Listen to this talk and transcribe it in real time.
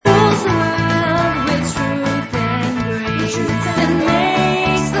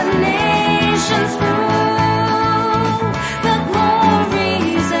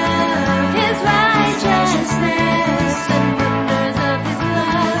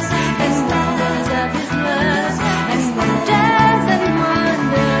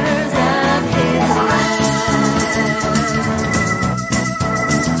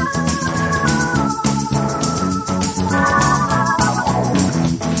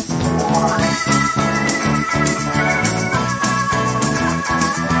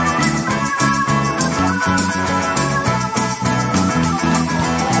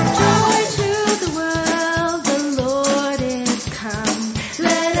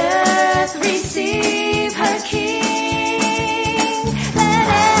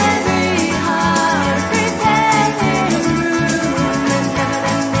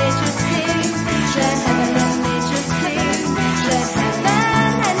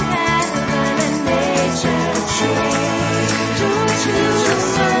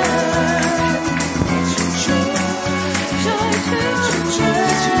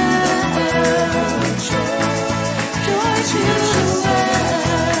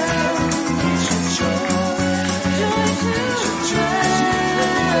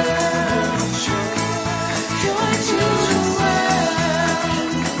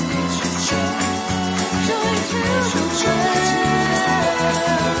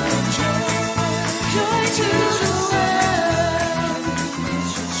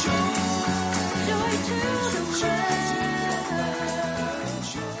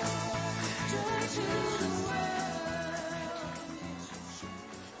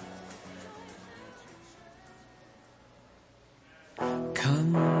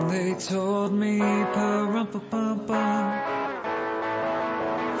Come, they told me, pa-rum-pa-pum-pum,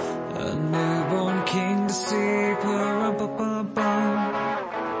 a newborn king to see, pa-rum-pa-pum-pum.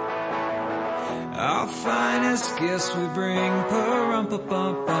 Our finest gifts we bring,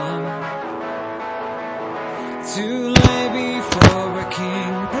 pa-rum-pa-pum-pum, to lay before a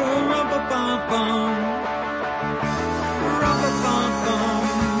king, pa-rum-pa-pum-pum, rum-pa-pum-pum.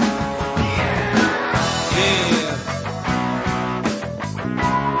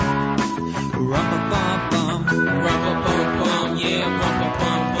 Rum-pa-bum-bum, rum-pa-bum-bum, yeah,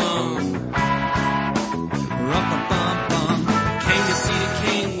 rum-pa-bum-bum. Rum-pa-bum-bum, came to see the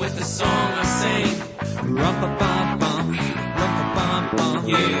king with the song I sang. Rum-pa-bum-bum, rum-pa-bum-bum,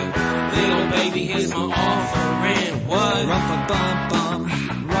 yeah. Little baby, here's my offering. What? Rum-pa-bum-bum,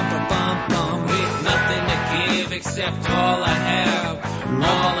 rum-pa-bum-bum. With nothing to give except all I have.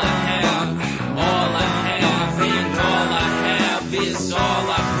 All I have, all I have, and all I have is all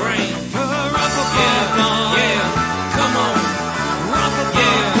I bring. Yeah, come on.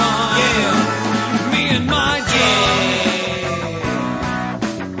 Yeah, me and my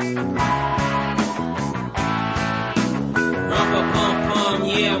Rumpa-pum-pum,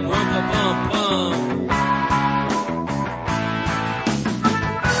 yeah, rumpa-pum-pum.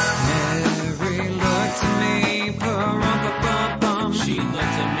 Mary looked at me, pa-rumpa-pum-pum. She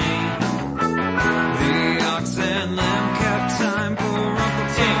looked at me. The ox and lamb kept time,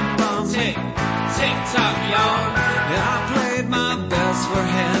 pa-rumpa-pum-pum. Tick-tock, y'all. I played my best for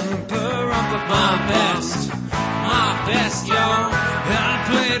him, pa-rumpa-pum-pum. My best, y'all. I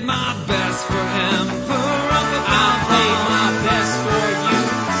played my best for him, pa-rumpa-pum-pum. I played my best for you,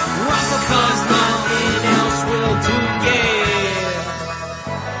 cause nothing else will do,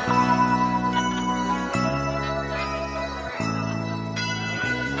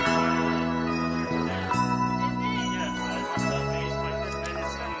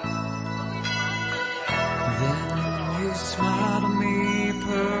 Then you smiled at me,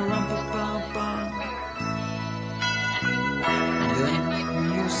 pa-rum-pa-pum-pum. Then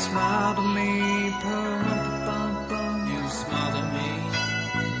you smiled at me, pa-rum-pa-pum-pum. You smiled at me.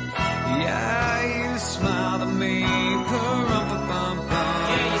 Yeah, you smiled at me, pa-rum-pa-pum-pum.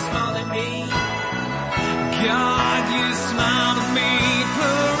 Yeah, you smiled at me. God, you smiled at me,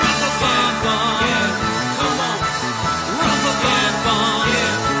 pa-rum-pa-pum-pum. Yeah, come on. Rum-pa-pum-pum.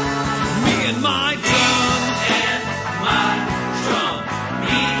 Yeah, me and my drum.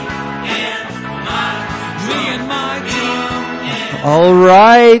 All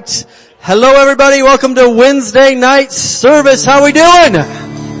right. Hello, everybody. Welcome to Wednesday night service. How we doing?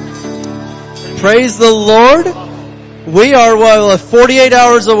 Praise the Lord. We are 48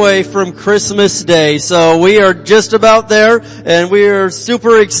 hours away from Christmas Day, so we are just about there, and we are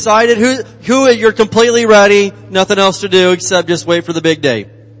super excited. Who you're completely ready? Nothing else to do except just wait for the big day.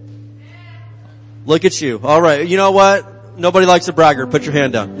 Look at you. All right. You know what? Nobody likes a bragger. Put your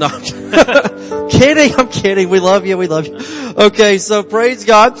hand down. No. I'm kidding. We love you. Okay, so praise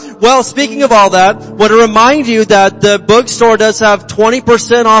God. Well, speaking of all that, I want to remind you that the bookstore does have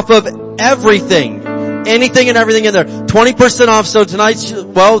 20% off of everything. Anything and everything in there. 20% off. So tonight's,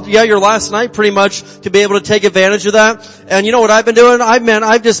 your last night pretty much to be able to take advantage of that. And you know what I've been doing?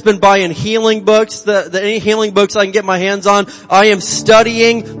 I've just been buying healing books, any healing books I can get my hands on. I am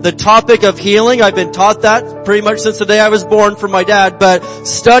studying the topic of healing. I've been taught that pretty much since the day I was born from my dad, but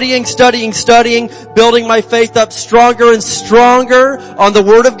studying, building my faith up stronger and stronger on the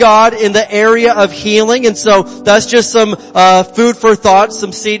Word of God in the area of healing. And so that's just some, food for thought,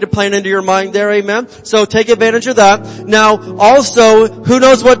 some seed to plant into your mind there. Amen. So take advantage of that. Now, also, who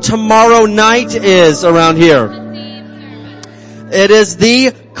knows what tomorrow night is around here? It is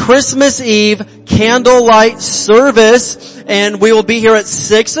the Christmas Eve candlelight service, and we will be here at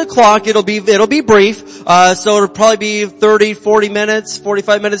 6 o'clock. It'll be brief, so it'll probably be 30, 40 minutes,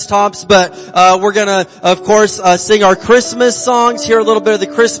 45 minutes tops, but, we're gonna, of course, sing our Christmas songs, hear a little bit of the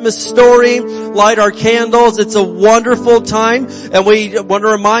Christmas story, light our candles. It's a wonderful time, and we want to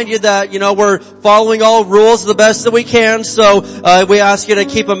remind you that, we're following all rules the best that we can, so, we ask you to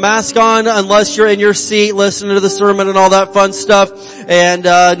keep a mask on unless you're in your seat listening to the sermon and all that fun stuff. And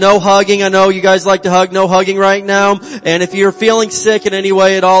no hugging. I know you guys like to hug. No hugging right now. And if you're feeling sick in any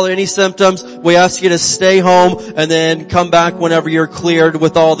way at all, any symptoms, we ask you to stay home and then come back whenever you're cleared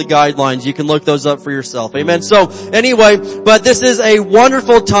with all the guidelines. You can look those up for yourself. Amen. So anyway, but this is a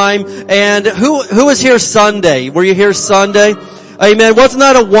wonderful time. And who was here Sunday? Were you here Sunday? Amen. Wasn't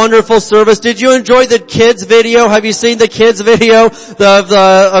that a wonderful service? Did you enjoy the kids video? Have you seen the kids video of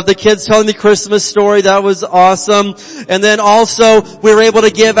the kids telling the Christmas story? That was awesome. And then also we were able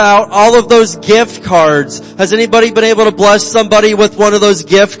to give out all of those gift cards. Has anybody been able to bless somebody with one of those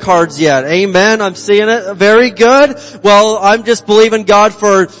gift cards yet? Amen. I'm seeing it. Very good. Well, I'm just believing God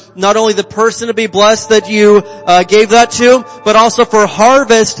for not only the person to be blessed that you gave that to, but also for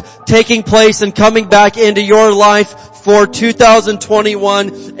harvest taking place and coming back into your life for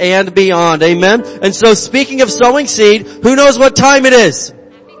 2021 and beyond. Amen. And so speaking of sowing seed, who knows what time it is?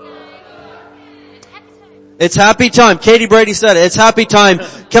 It's happy time. Katie Brady said it. It's happy time.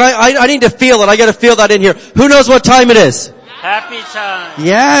 Can I need to feel it. I gotta feel that in here. Who knows what time it is? Happy time.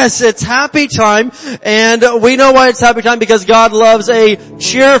 Yes, it's happy time. And we know why it's happy time, because God loves a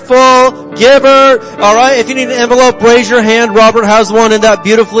cheerful giver. Alright, if you need an envelope, raise your hand. Robert has one in that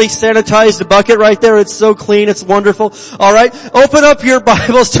beautifully sanitized bucket right there. It's so clean, it's wonderful. Alright, open up your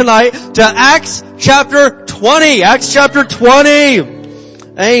Bibles tonight to Acts chapter 20. Acts chapter 20.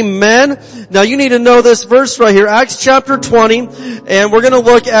 Amen. Now you need to know this verse right here, Acts chapter 20, and we're going to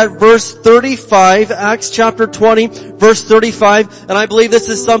look at verse 35, Acts chapter 20, verse 35, and I believe this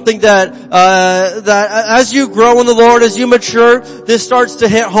is something that as you grow in the Lord, as you mature, this starts to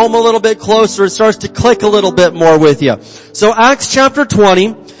hit home a little bit closer, it starts to click a little bit more with you. So Acts chapter 20,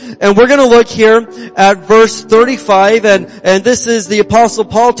 and we're going to look here at verse 35, and this is the Apostle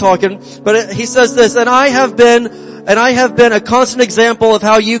Paul talking, but he says this, and I have been a constant example of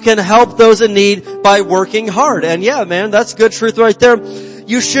how you can help those in need by working hard. And yeah, man, that's good truth right there.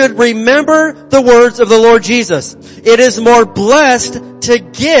 You should remember the words of the Lord Jesus. It is more blessed to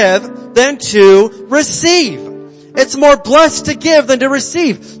give than to receive. It's more blessed to give than to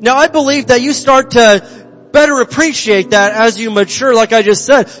receive. Now I believe that you start to better appreciate that as you mature. Like I just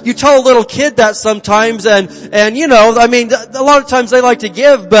said, you tell a little kid that sometimes, and you know, I mean, a lot of times they like to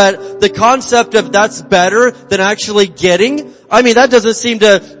give, but the concept of that's better than actually getting, I mean, that doesn't seem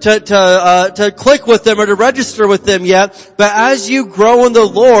to click with them or to register with them yet. But as you grow in the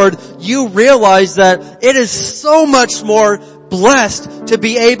Lord, you realize that it is so much more blessed to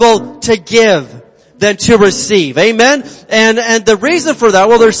be able to give than to receive. Amen? And the reason for that,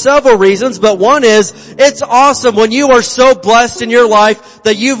 well, there's several reasons, but one is, it's awesome when you are so blessed in your life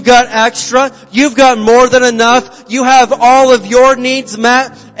that you've got extra, you've got more than enough, you have all of your needs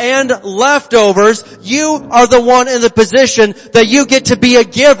met, and leftovers. You are the one in the position that you get to be a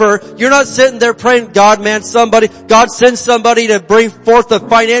giver. You're not sitting there praying, God send somebody to bring forth a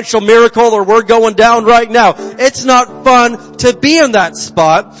financial miracle, or we're going down right now. It's not fun to be in that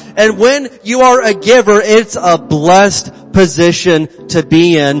spot. And when you are a giver, it's a blessed position to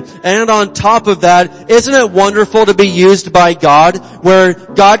be in. And on top of that, isn't it wonderful to be used by God, where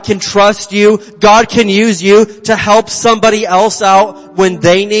God can trust you, God can use you to help somebody else out when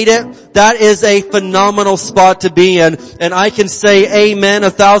they need it? That is a phenomenal spot to be in. And I can say amen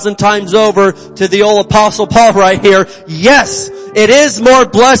 1,000 times over to the old Apostle Paul right here. Yes, it is more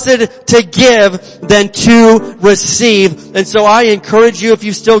blessed to give than to receive. And so I encourage you, if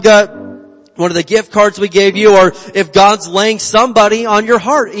you've still got one of the gift cards we gave you, or if God's laying somebody on your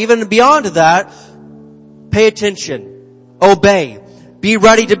heart, even beyond that, pay attention, obey, be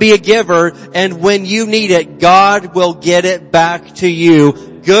ready to be a giver, and when you need it, God will get it back to you.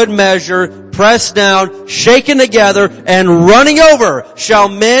 Good measure, pressed down, shaken together, and running over shall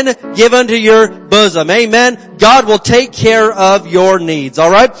men give unto your bosom. Amen. God will take care of your needs.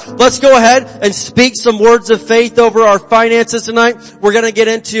 Alright? Let's go ahead and speak some words of faith over our finances tonight. We're going to get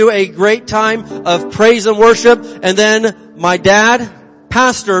into a great time of praise and worship, and then my dad,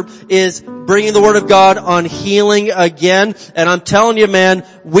 pastor, is bringing the Word of God on healing again. And I'm telling you, man,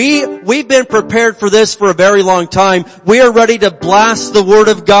 we've been prepared for this for a very long time. We are ready to blast the Word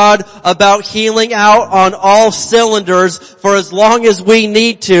of God about healing out on all cylinders for as long as we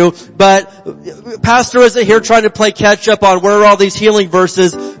need to. But pastor isn't here trying to play catch up on where are all these healing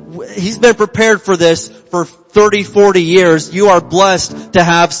verses. He's been prepared for this for 30, 40 years. You are blessed to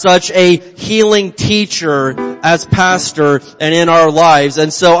have such a healing teacher as pastor and in our lives.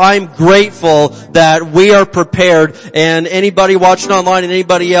 And so I'm grateful that we are prepared, and anybody watching online and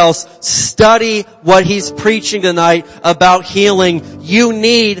anybody else, study what he's preaching tonight about healing. You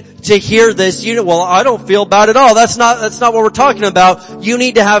need to hear this, well, I don't feel bad at all. That's not what we're talking about. You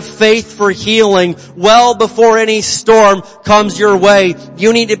need to have faith for healing well before any storm comes your way.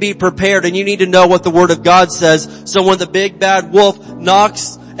 You need to be prepared, and you need to know what the Word of God says. So when the big bad wolf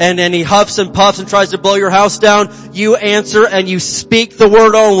knocks and he huffs and puffs and tries to blow your house down, you answer and you speak the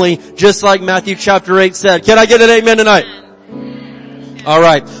word only, just like Matthew chapter 8 said. Can I get an amen tonight?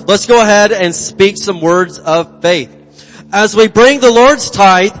 Alright, let's go ahead and speak some words of faith. As we bring the Lord's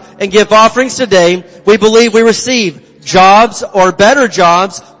tithe and give offerings today, we believe we receive jobs or better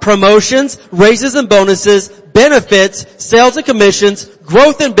jobs, promotions, raises and bonuses, benefits, sales and commissions,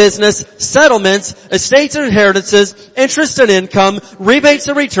 growth in business, settlements, estates and inheritances, interest and income, rebates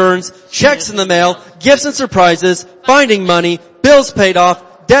and returns, checks in the mail, gifts and surprises, finding money, bills paid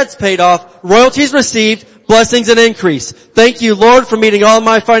off, debts paid off, royalties received, blessings and increase. Thank you, Lord, for meeting all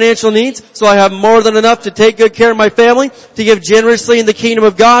my financial needs, so I have more than enough to take good care of my family, to give generously in the kingdom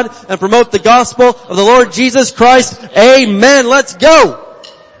of God, and promote the gospel of the Lord Jesus Christ. Amen. Let's go.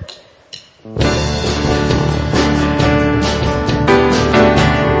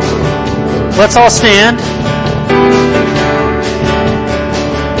 Let's all stand.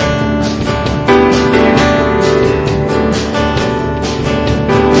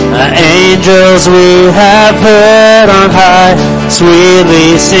 Angels we have heard on high,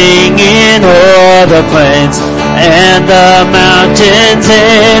 sweetly singing o'er the plains, and the mountains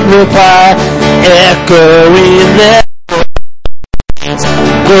in reply, echoing their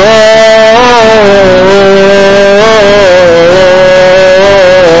Gloria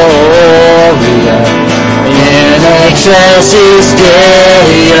in excelsis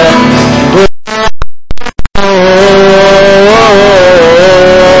Deo.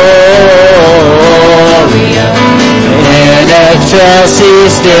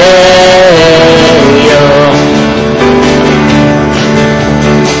 Excelsis Deo.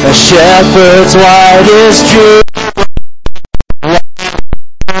 The shepherd's white is true,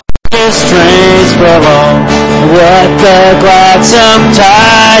 his strains prolong. Let the gladsome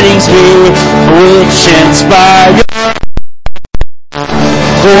tidings be, which inspire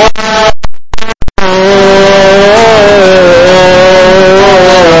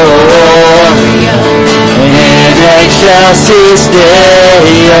in excelsis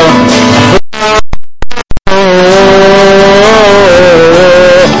Deo.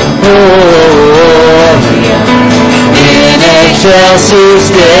 In excelsis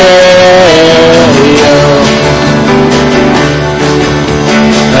Deo.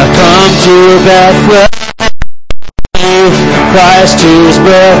 Come to Bethlehem, Christ whose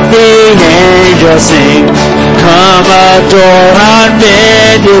birth the angels sing. Come adore on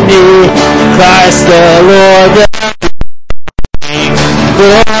bended knee, Christ the Lord the King.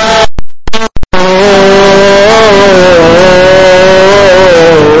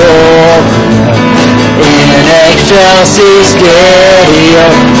 In excelsis Deo.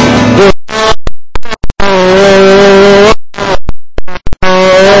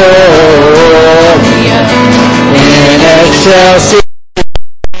 In excelsis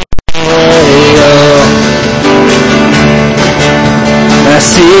Deo. I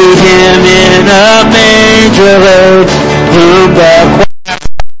see him in a manger laid, whom the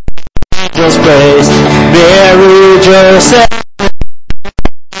angels praise. Mary, Joseph,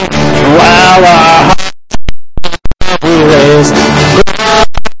 while our hearts we raise.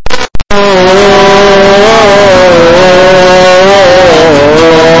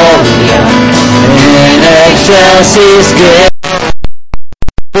 In excelsis Deo.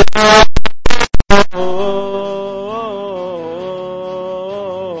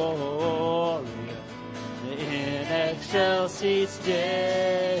 In excelsis Deo.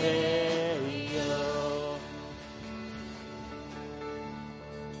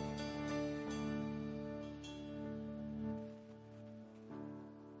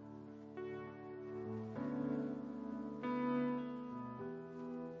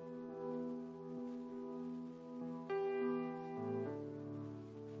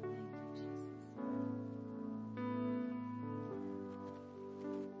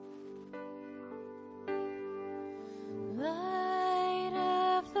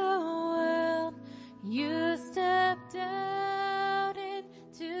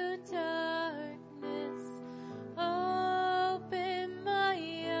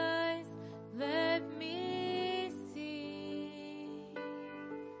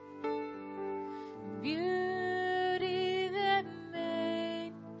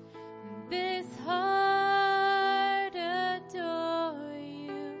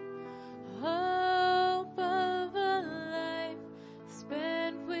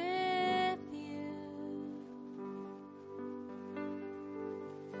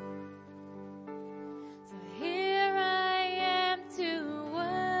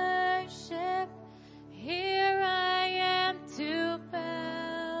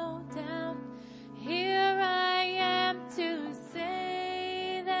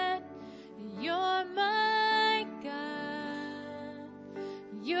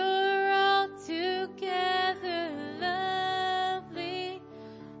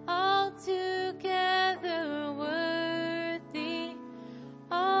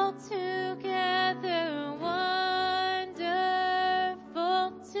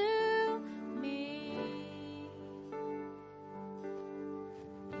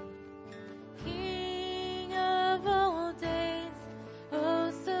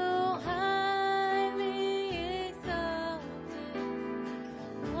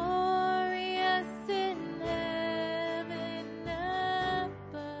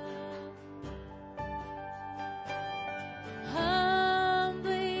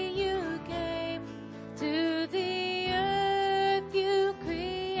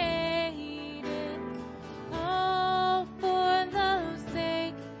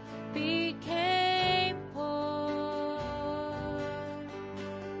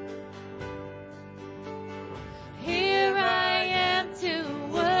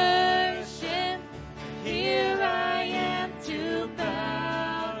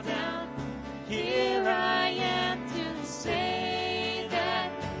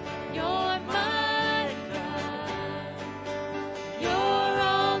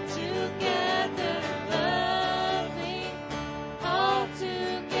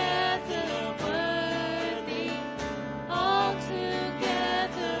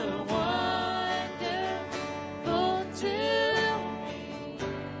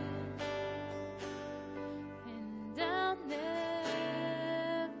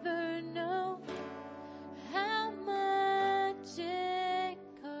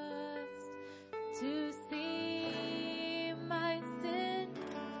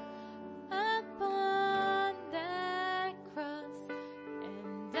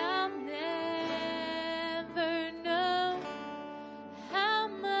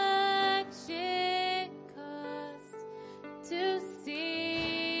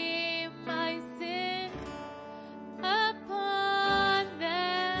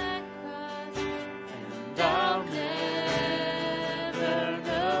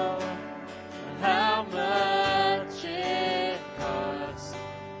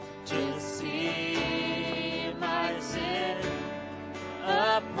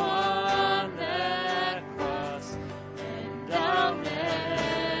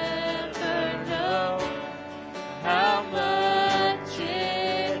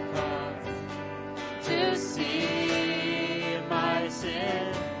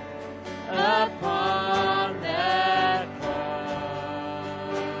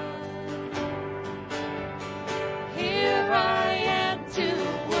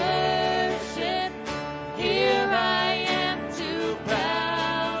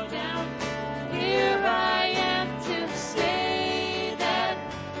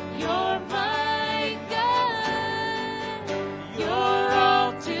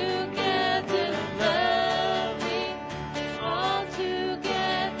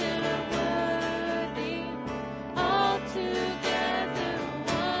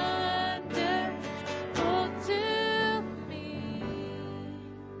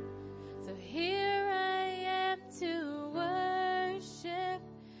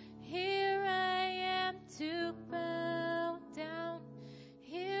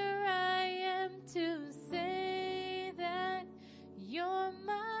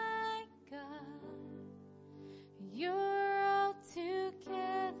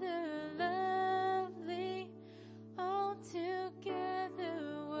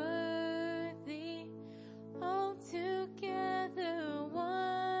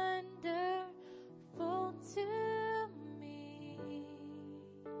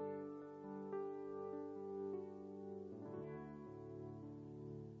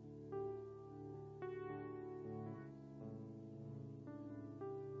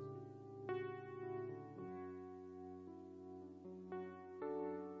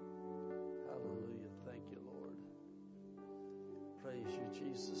 praise you,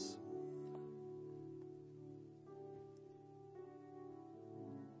 Jesus.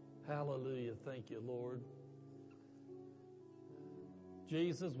 Hallelujah. Thank you, Lord.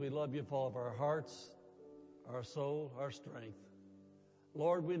 Jesus, we love you with all of our hearts, our soul, our strength.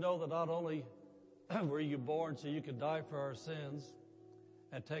 Lord, we know that not only were you born so you could die for our sins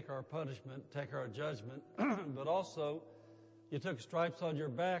and take our punishment, take our judgment, but also you took stripes on your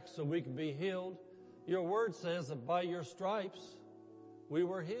back so we could be healed. Your word says that by your stripes we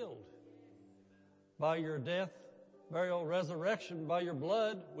were healed. By your death, burial, resurrection, by your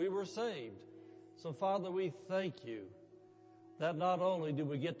blood we were saved. So Father, we thank you that not only do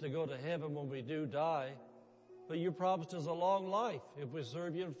we get to go to heaven when we do die, but you promised us a long life if we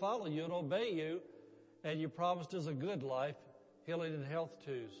serve you and follow you and obey you, and you promised us a good life, healing and health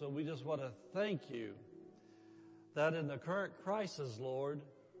too. So we just want to thank you that in the current crisis, Lord,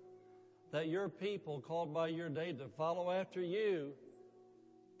 that your people called by your name to follow after you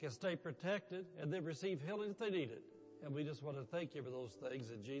can stay protected and then receive healing if they need it. And we just want to thank you for those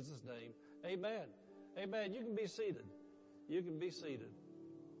things in Jesus' name. Amen. Amen. You can be seated. You can be seated.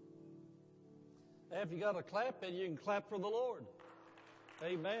 And if you got a clap in, you can clap for the Lord.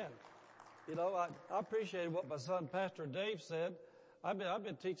 Amen. You know, I appreciate what my son, Pastor Dave, said. I've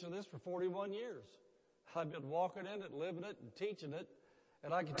been teaching this for 41 years. I've been walking in it, living it, and teaching it.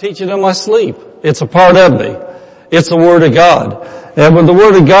 And I can teach it in my sleep. It's a part of me. It's the Word of God. And when the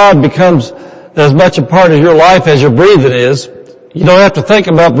Word of God becomes as much a part of your life as your breathing is, you don't have to think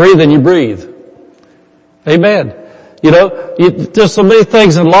about breathing, you breathe. Amen. You know, there's so many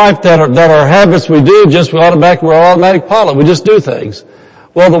things in life that are habits we do, we're automatic pilot. We just do things.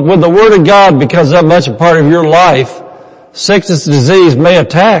 Well, when the Word of God becomes that much a part of your life, sickness and disease may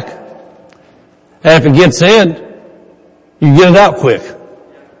attack. And if it gets in, you get it out quick.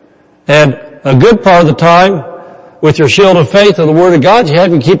 And a good part of the time, with your shield of faith and the Word of God, you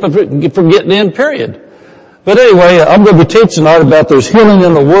have to keep it from getting in, period. But anyway, I'm going to be teaching tonight about there's healing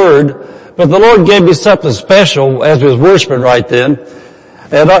in the Word, but the Lord gave me something special as we was worshiping right then.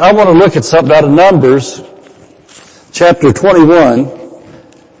 And I want to look at something out of Numbers, chapter 21.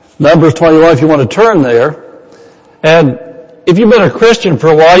 Numbers 21, if you want to turn there. And if you've been a Christian for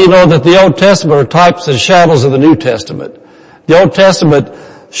a while, you know that the Old Testament are types and shadows of the New Testament. The Old Testament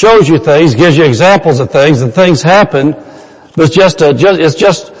shows you things, gives you examples of things, and things happen, but it's just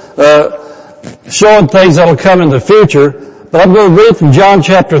showing things that'll come in the future. But I'm going to read from John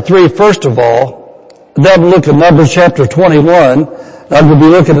chapter 3 first of all, and then we'll look at Numbers chapter 21. I'm going to be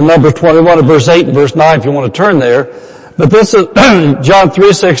looking at Numbers 21 at verse 8 and verse 9 if you want to turn there. But this is John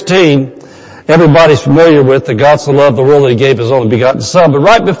 3:16. Everybody's familiar with that God so loved the world that he gave his only begotten Son. But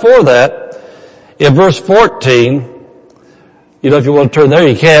right before that, in verse 14, you know, if you want to turn there,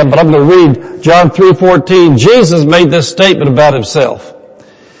 you can, but I'm going to read John 3:14. Jesus made this statement about himself.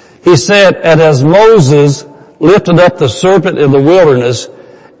 He said, "And as Moses lifted up the serpent in the wilderness,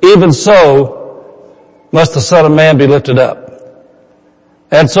 even so must the Son of Man be lifted up."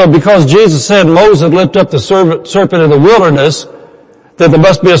 And so because Jesus said Moses lifted up the serpent in the wilderness, then there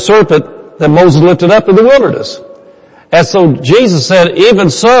must be a serpent that Moses lifted up in the wilderness. And so Jesus said, even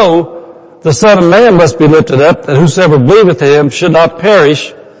so, the Son of Man must be lifted up, that whosoever believeth him should not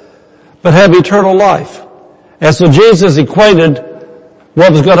perish, but have eternal life. And so Jesus equated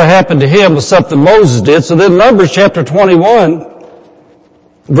what was going to happen to him with something Moses did. So then Numbers chapter 21,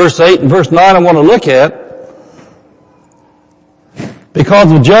 verse 8 and verse 9 I want to look at.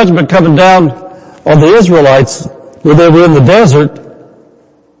 Because of judgment coming down on the Israelites when they were in the desert,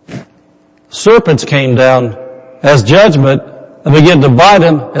 serpents came down as judgment and began to bite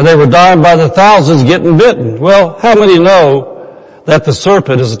them, and they were dying by the thousands getting bitten. Well, how many know that the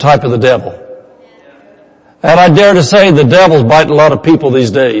serpent is a type of the devil? And I dare to say the devil's biting a lot of people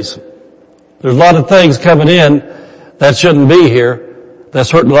these days. There's a lot of things coming in that shouldn't be here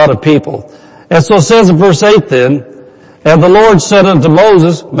that's hurting a lot of people. And so it says in verse 8 then, "And the Lord said unto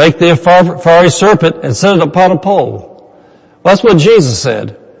Moses, make thee a fiery serpent and set it upon a pole." Well, that's what Jesus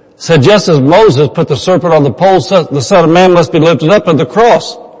said. He said just as Moses put the serpent on the pole, the Son of Man must be lifted up on the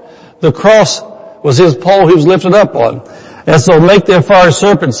cross. The cross was his pole he was lifted up on. And so make thee a fiery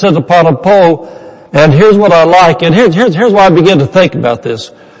serpent and set it upon a pole. And here's what I like, and here's why I began to think about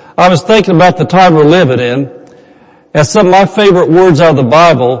this. I was thinking about the time we're living in, and some of my favorite words out of the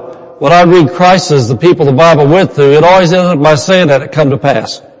Bible, when I read crisis, the people the Bible went through, it always ends up by saying that it come to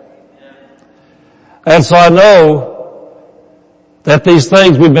pass. And so I know that these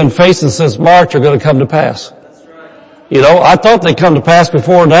things we've been facing since March are going to come to pass. You know, I thought they'd come to pass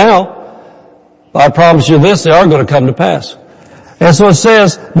before now, but I promise you this, they are going to come to pass. And so it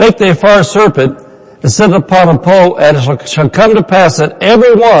says, make thee a fiery serpent and set it upon a pole, and it shall come to pass that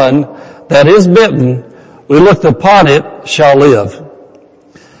every one that is bitten, we looked upon it, shall live.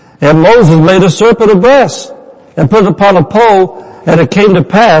 And Moses made a serpent of brass, and put it upon a pole, and it came to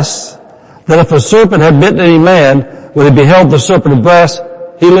pass that if a serpent had bitten any man, when he beheld the serpent of brass,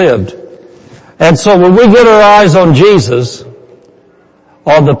 he lived. And so when we get our eyes on Jesus,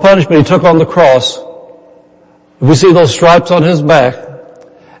 on the punishment he took on the cross, we see those stripes on his back,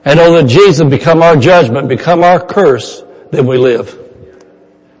 and know that Jesus become our judgment, become our curse, then we live.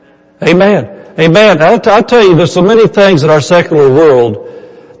 Amen. Amen. I'll tell you, there's so many things in our secular world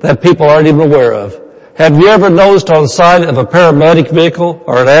that people aren't even aware of. Have you ever noticed on the side of a paramedic vehicle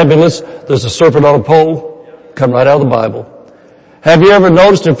or an ambulance, there's a serpent on a pole? Come right out of the Bible. Have you ever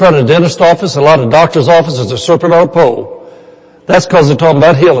noticed in front of a dentist's office, a lot of doctor's offices, there's a serpent on a pole? That's because they're talking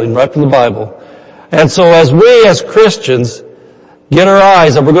about healing right from the Bible. And so as we as Christians get our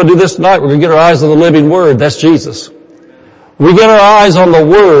eyes, and we're going to do this tonight, we're going to get our eyes on the living Word, that's Jesus. We get our eyes on the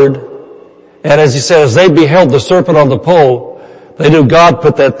Word, and as he said, as they beheld the serpent on the pole, they knew God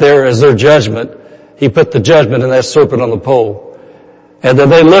put that there as their judgment. He put the judgment in that serpent on the pole. And then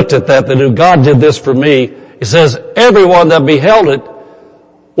they looked at that, they knew God did this for me. He says, everyone that beheld it,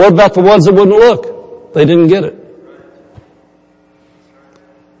 what about the ones that wouldn't look? They didn't get it.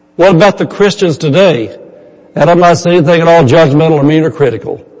 What about the Christians today? And I'm not saying anything at all judgmental or mean or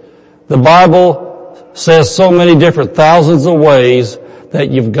critical. The Bible says so many different thousands of ways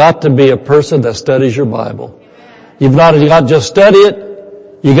that you've got to be a person that studies your Bible. You've not just study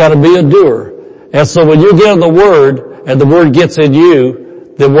it, you got to be a doer. And so when you get in the Word and the Word gets in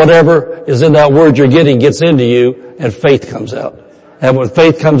you, then whatever is in that Word you're getting gets into you and faith comes out. And when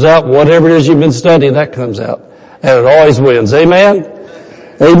faith comes out, whatever it is you've been studying, that comes out. And it always wins. Amen?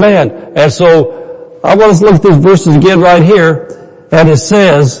 Amen. And so I want us to look at these verses again right here. And it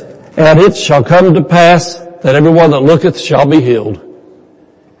says, and it shall come to pass that everyone that looketh shall be healed.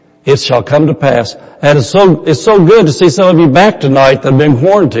 It shall come to pass. And it's so good to see some of you back tonight that have been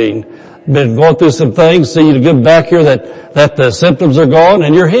quarantined, been going through some things, see you to get back here that the symptoms are gone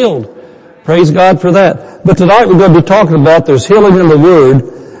and you're healed. Praise God for that. But tonight we're going to be talking about there's healing in the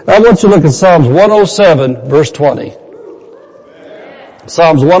Word. I want you to look at Psalms 107 verse 20.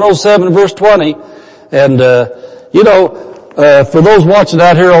 Psalms 107 verse 20. And, for those watching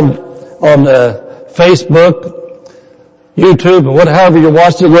out here on Facebook, YouTube, or however you're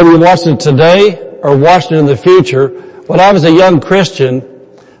watching it, whether you're watching it today or watching it in the future, when I was a young Christian,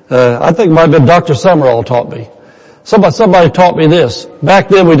 I think it might have been Dr. Summerall taught me. Somebody taught me this. Back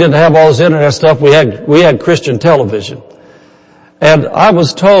then we didn't have all this internet stuff. We had Christian television. And I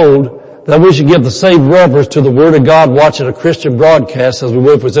was told that we should give the same reverence to the Word of God watching a Christian broadcast as we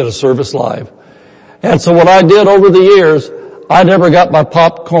would if it was in a service live. And so what I did over the years, I never got my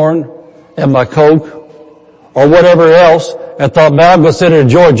popcorn and my Coke or whatever else and thought, man, I'm going to sit here and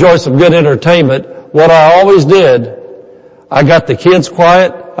enjoy some good entertainment. What I always did, I got the kids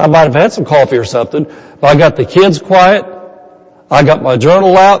quiet. I might have had some coffee or something, but I got the kids quiet. I got my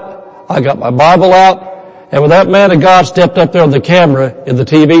journal out. I got my Bible out. And when that man of God stepped up there on the camera in the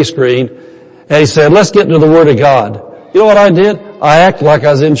TV screen, and he said, let's get into the Word of God. You know what I did? I acted like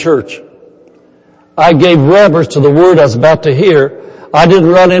I was in church. I gave reverence to the Word I was about to hear. I didn't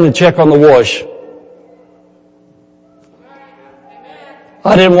run in and check on the wash.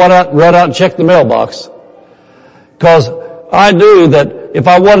 I didn't run out and check the mailbox. Because I knew that if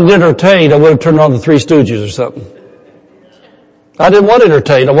I wanted entertained, I would have turned on the Three Stooges or something. I didn't want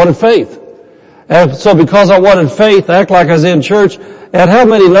entertained. I wanted faith. And so because I wanted faith, I act like I was in church. And how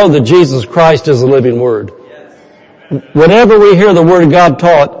many know that Jesus Christ is the living Word? Whenever we hear the Word of God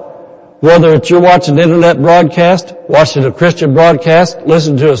taught, whether it's you're watching an internet broadcast, watching a Christian broadcast,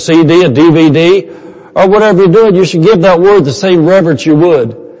 listening to a CD, a DVD, or whatever you're doing, you should give that Word the same reverence you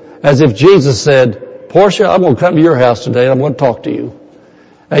would as if Jesus said, Portia, I'm going to come to your house today and I'm going to talk to you.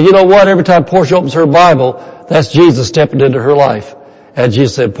 And you know what? Every time Portia opens her Bible, that's Jesus stepping into her life. And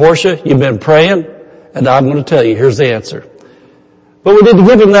Jesus said, Portia, you've been praying, and I'm going to tell you, here's the answer. But we need to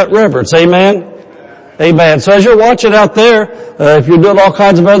give him that reverence. Amen? Amen. So as you're watching out there, if you're doing all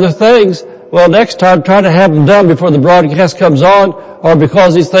kinds of other things, well, next time try to have them done before the broadcast comes on, or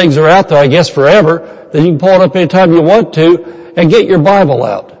because these things are out there, I guess forever, then you can pull it up anytime you want to, and get your Bible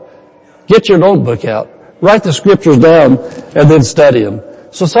out. Get your notebook out. Write the scriptures down, and then study them.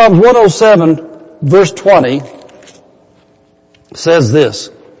 So Psalms 107, verse 20, says this,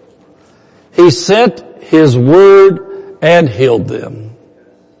 He sent His Word and healed them.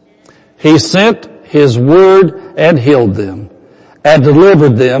 He sent His Word and healed them and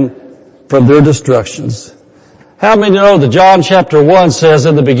delivered them from their destructions. How many know that John chapter 1 says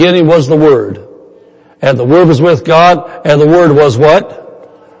in the beginning was the Word? And the Word was with God, and the Word was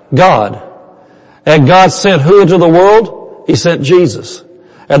what? God. And God sent who into the world? He sent Jesus.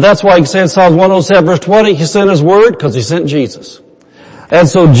 And that's why he said in Psalms 107 verse 20, he sent his Word because he sent Jesus. And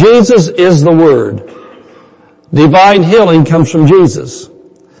so Jesus is the Word. Divine healing comes from Jesus.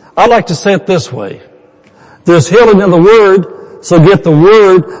 I like to say it this way. There's healing in the Word, so get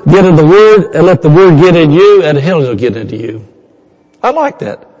in the Word, and let the Word get in you, and healing will get into you. I like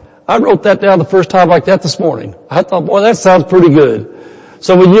that. I wrote that down the first time like that this morning. I thought, boy, that sounds pretty good.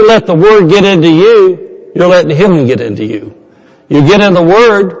 So when you let the Word get into you, you're letting healing get into you. You get in the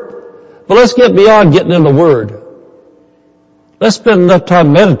Word, but let's get beyond getting in the Word. Let's spend enough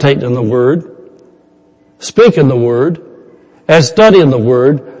time meditating in the Word, speaking the Word, and studying the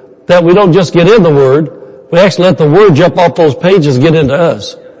Word, that we don't just get in the Word, we actually let the Word jump off those pages and get into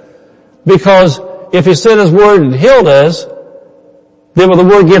us. Because if He sent His Word and healed us, then when the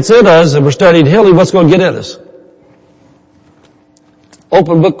Word gets in us and we're studying healing, what's going to get in us?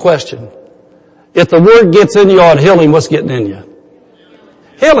 Open book question. If the Word gets in you on healing, what's getting in you?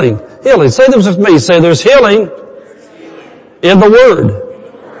 Healing. Healing. Say this with me. Say there's healing in the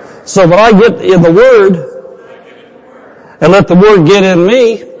Word. So when I get in the Word and let the Word get in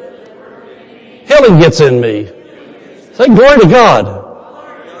me, healing gets in me. Say glory to God.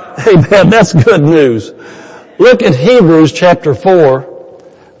 Amen. That's good news. Look at Hebrews chapter 4,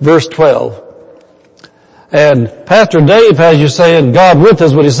 verse 12. And Pastor Dave has you saying God with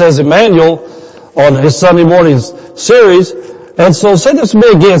us when he says Emmanuel on his Sunday morning series. And so say this to me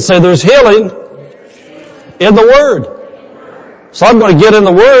again. Say there's healing in the Word. So I'm going to get in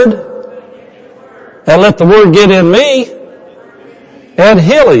the Word and let the Word get in me, and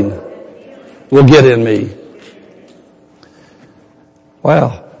healing will get in me.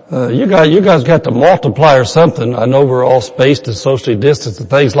 Wow. You guys got to multiply or something. I know we're all spaced and socially distanced and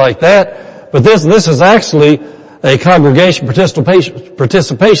things like that, but this is actually a congregation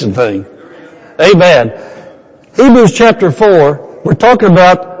participation thing. Amen. Hebrews chapter 4, we're talking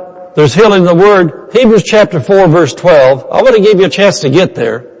about there's healing in the Word. Hebrews chapter 4 verse 12. I want to give you a chance to get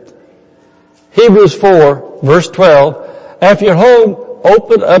there. Hebrews 4 verse 12. After you're home,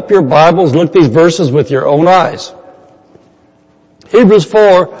 open up your Bibles, look at these verses with your own eyes. Hebrews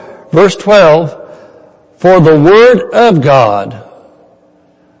 4 verse 12. For the Word of God.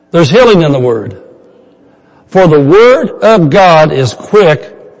 There's healing in the Word. For the Word of God is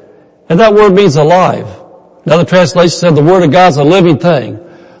quick, and that word means alive. Another translation said the Word of God is a living thing.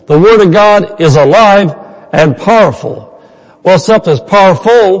 The Word of God is alive and powerful. Well, if something's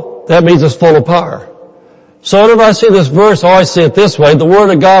powerful, that means it's full of power. So whenever I see this verse, I always see it this way. The Word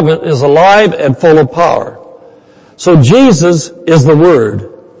of God is alive and full of power. So Jesus is the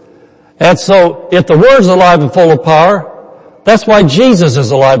Word. And so if the Word's alive and full of power, that's why Jesus is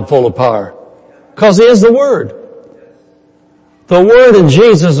alive and full of power. Because He is the Word. The Word and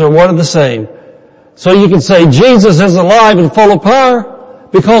Jesus are one and the same. So you can say Jesus is alive and full of power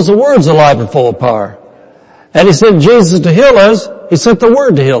because the Word's alive and full of power. And He sent Jesus to heal us. He sent the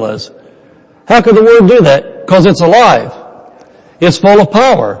Word to heal us. How could the Word do that? Because it's alive. It's full of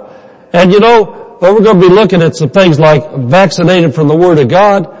power. And you know, well, we're going to be looking at some things like vaccinated from the Word of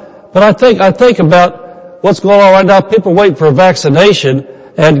God. But I think about what's going on right now. People wait for a vaccination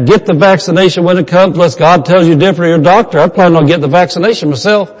and get the vaccination when it comes unless God tells you different or your doctor. I plan on getting the vaccination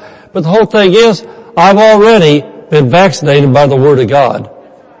myself. But the whole thing is, I've already been vaccinated by the Word of God.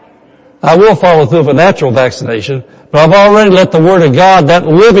 I will follow through with a natural vaccination, but I've already let the Word of God, that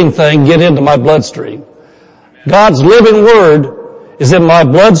living thing, get into my bloodstream. God's living Word is in my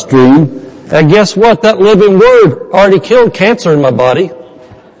bloodstream, and guess what? That living Word already killed cancer in my body.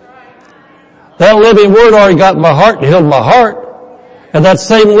 That living Word already got in my heart and healed my heart. And that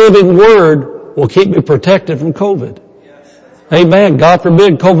same living Word will keep me protected from COVID. Amen. God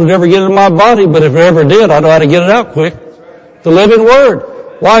forbid COVID ever get in my body, but if it ever did, I know how to get it out quick. The living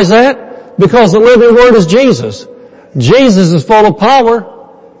Word. Why is that? Because the living Word is Jesus. Jesus is full of power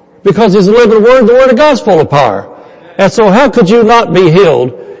because He's the living Word. The Word of God's full of power. And so how could you not be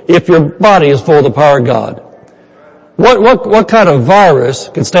healed if your body is full of the power of God? What kind of virus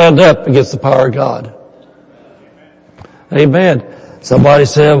can stand up against the power of God? Amen. Somebody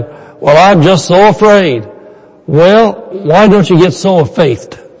said, well, I'm just so afraid. Well, why don't you get so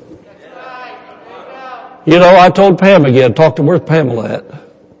faithed? You know, I told Pam again, talked to where's Pamela at?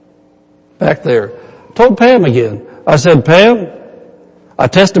 Back there. Told Pam again. I said, Pam, I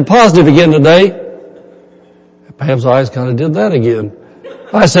tested positive again today. Pam's eyes kind of did that again.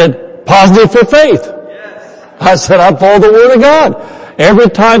 I said, positive for faith. I said, I follow the Word of God. Every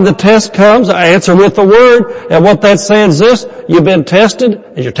time the test comes, I answer with the Word. And what that's saying is this: you've been tested,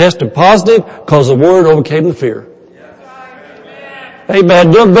 and you're tested positive because the Word overcame the fear.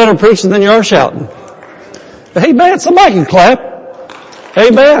 Amen. You're better preaching than you are shouting. Amen. Somebody can clap.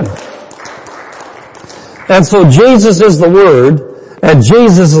 Amen. And so Jesus is the Word, and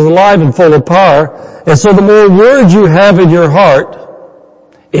Jesus is alive and full of power. And so the more Word you have in your heart,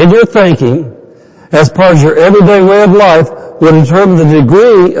 in your thinking, as part of your everyday way of life, will determine the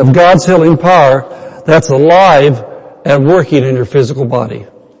degree of God's healing power that's alive and working in your physical body.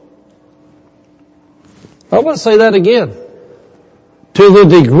 I want to say that again. To the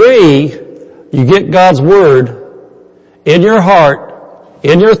degree you get God's Word in your heart,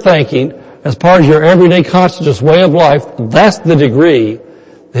 in your thinking, as part of your everyday conscious way of life, that's the degree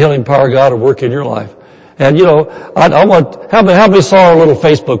the healing power of God will work in your life. And you know, I want, how many saw our little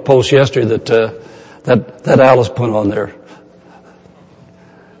Facebook post yesterday that Alice put on there?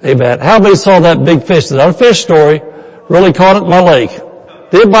 Amen. How many saw that big fish? That fish story really caught it in my lake.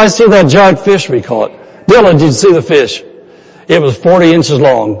 Did anybody see that giant fish we caught? Dylan, did you see the fish? It was 40 inches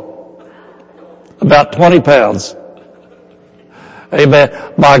long. About 20 pounds.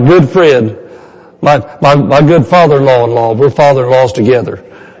 Amen. My good friend, my good father-in-law, we're father-in-laws together.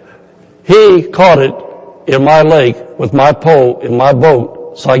 He caught it in my lake with my pole in my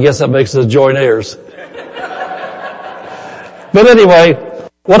boat, so I guess that makes us joint heirs. But anyway,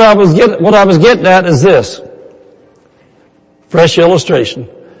 what I was getting at is this. Fresh illustration.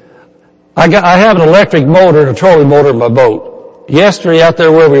 I have an electric motor and a trolling motor in my boat. Yesterday out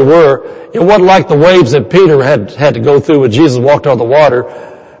there where we were, it wasn't like the waves that Peter had to go through when Jesus walked on the water,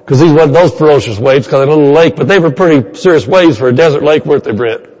 because these wasn't those ferocious waves because they're a little lake, but they were pretty serious waves for a desert lake, weren't they,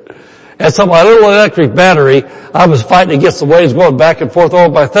 Brent? And so my little electric battery, I was fighting against the waves going back and forth over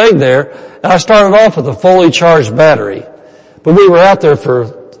my thing there, and I started off with a fully charged battery. But we were out there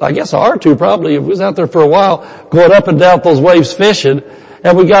for, I guess, an hour or two probably. We was out there for a while, going up and down those waves fishing,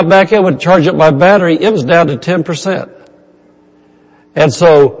 and we got back in, went to charge up my battery, it was down to 10%. And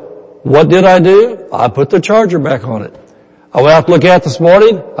so, what did I do? I put the charger back on it. I went out to look at it this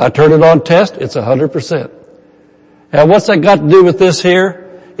morning, I turned it on test, it's 100%. And what's that got to do with this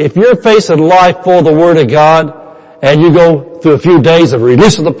here? If you're facing life full of the Word of God, and you go through a few days of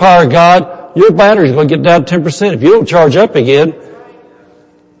releasing the power of God, your battery's going to get down to 10%. If you don't charge up again,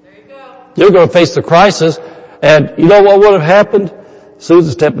 you're going to face the crisis. And you know what would have happened?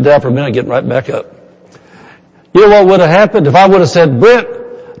 Susan stepping down for a minute, getting right back up. You know what would have happened if I would have said,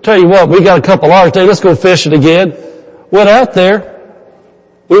 Brent, tell you what, we got a couple hours today, let's go fishing again. Went out there.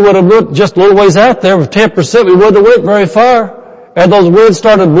 We would have went just a little ways out there with 10%. We wouldn't have went very far. And those winds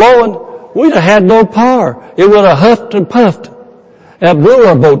started blowing. We'd have had no power. It would have huffed and puffed and blew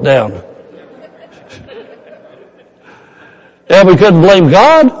our boat down. And we couldn't blame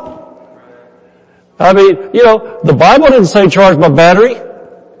God. I mean, you know, the Bible didn't say charge my battery.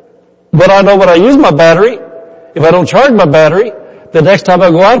 But I know when I use my battery, if I don't charge my battery, the next time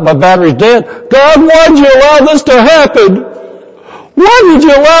I go out, my battery's dead. God, why did you allow this to happen? Why did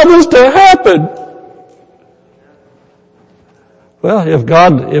you allow this to happen? Well, if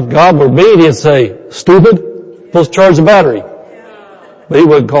God were me, he'd say, stupid, supposed to charge the battery. But he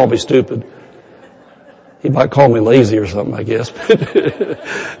wouldn't call me stupid. He might call me lazy or something, I guess.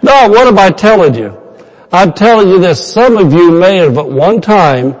 No, what am I telling you? I'm telling you this, some of you may have at one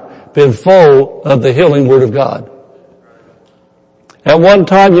time been full of the healing Word of God. At one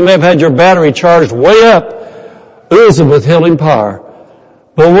time you may have had your battery charged way up, oozing with healing power.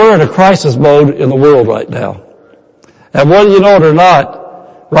 But we're in a crisis mode in the world right now. And whether you know it or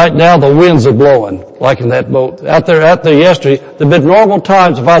not, right now the winds are blowing, like in that boat. Out there yesterday, there'd been normal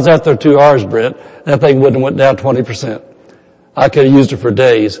times if I was out there 2 hours, Brent, that thing wouldn't have went down 20%. I could have used it for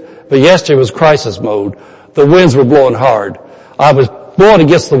days. But yesterday was crisis mode. The winds were blowing hard. I was going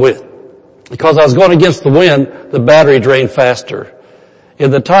against the wind. Because I was going against the wind, the battery drained faster.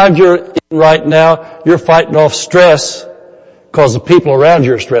 In the times you're in right now, you're fighting off stress because the people around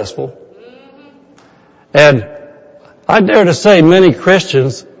you are stressful. And I dare to say many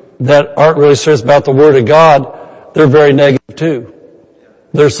Christians that aren't really serious about the Word of God, they're very negative too.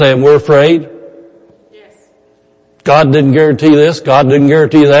 They're saying, we're afraid. God didn't guarantee this. God didn't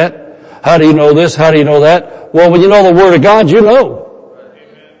guarantee that. How do you know this? How do you know that? Well, when you know the Word of God, you know.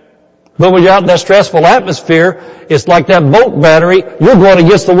 But when you're out in that stressful atmosphere, it's like that boat battery. You're going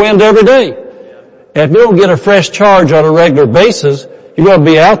against the wind every day. And if you don't get a fresh charge on a regular basis, you're going to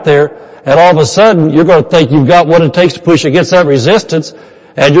be out there, and all of a sudden, you're going to think you've got what it takes to push against that resistance,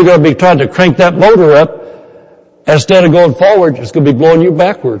 and you're going to be trying to crank that motor up, and instead of going forward, it's going to be blowing you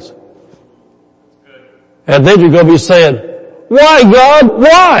backwards. And then you're going to be saying, Why, God?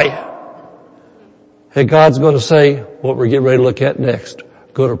 Why? And God's going to say what we're getting ready to look at next.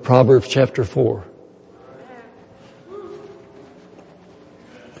 Go to Proverbs chapter 4.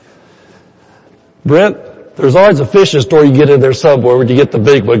 Brent, there's always a fishing store you get in there somewhere when you get the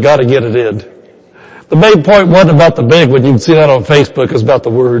big one. Got to get it in. The main point wasn't about the big one. You can see that on Facebook. It's about the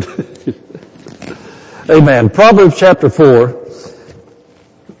Word. Amen. Proverbs chapter 4.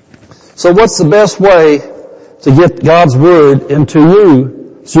 So what's the best way to get God's Word into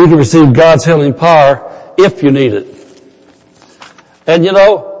you so you can receive God's healing power if you need it? And you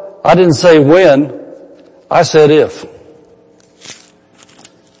know, I didn't say when, I said if.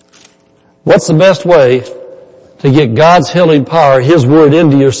 What's the best way to get God's healing power, His Word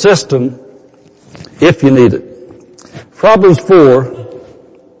into your system if you need it? Proverbs 4,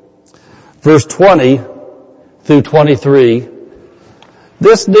 verse 20 through 23.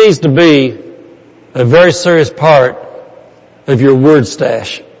 This needs to be a very serious part of your word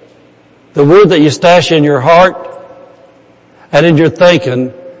stash. The word that you stash in your heart and in your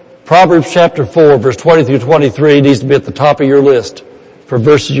thinking. Proverbs chapter 4, verse 20 through 23 needs to be at the top of your list for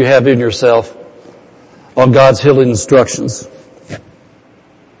verses you have in yourself on God's healing instructions.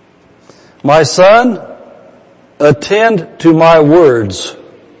 My son, attend to my words.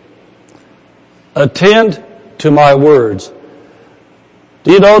 Attend to my words.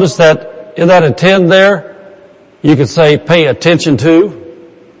 Do you notice that in that attend there, you could say pay attention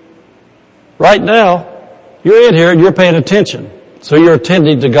to? Right now, you're in here and you're paying attention. So you're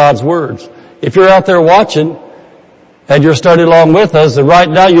attending to God's words. If you're out there watching and you're studying along with us, then right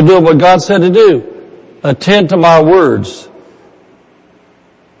now you're doing what God said to do. Attend to my words.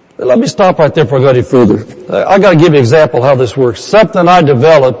 Let me stop right there before I go any further. I got to give you an example how this works. Something I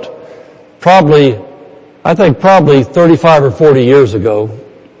developed probably 35 or 40 years ago.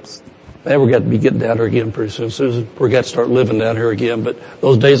 Man, we're going to be getting down here again pretty soon. Susan, we're going to start living down here again, but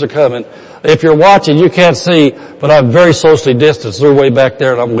those days are coming. If you're watching, you can't see, but I'm very socially distanced. They're way back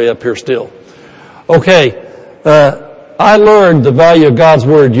there and I'm way up here still. Okay, I learned the value of God's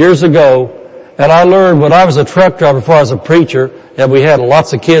Word years ago, and I learned when I was a truck driver before I was a preacher, and we had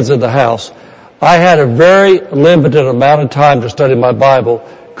lots of kids in the house. I had a very limited amount of time to study my Bible,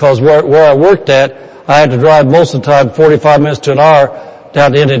 because where I worked at, I had to drive most of the time 45 minutes to an hour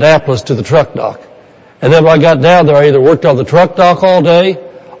down to Indianapolis to the truck dock. And then when I got down there, I either worked on the truck dock all day,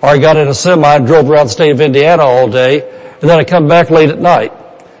 or I got in a semi and drove around the state of Indiana all day, and then I come back late at night.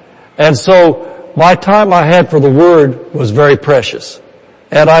 And so my time I had for the Word was very precious.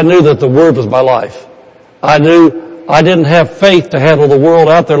 And I knew that the Word was my life. I knew I didn't have faith to handle the world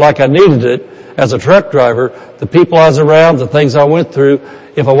out there like I needed it as a truck driver, the people I was around, the things I went through,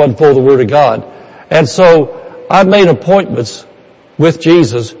 if I wasn't full of the Word of God. And so I made appointments with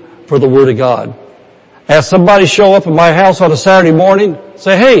Jesus for the Word of God. As somebody show up at my house on a Saturday morning,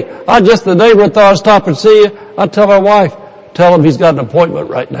 say, hey, I just the neighbor thought I'd stop and see you. I'd tell my wife, tell him he's got an appointment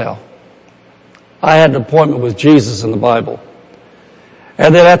right now. I had an appointment with Jesus in the Bible.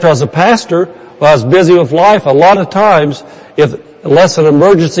 And then after I was a pastor, while I was busy with life, a lot of times, unless an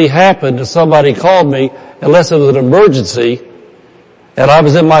emergency happened and somebody called me, unless it was an emergency, and I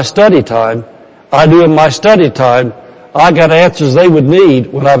was in my study time, I knew in my study time, I got answers they would need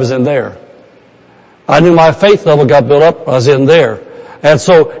when I was in there. I knew my faith level got built up when I was in there. And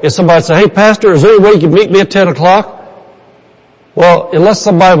so if somebody said, hey pastor, is there any way you can meet me at 10 o'clock? Well, unless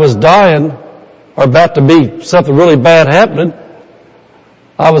somebody was dying or about to be something really bad happening,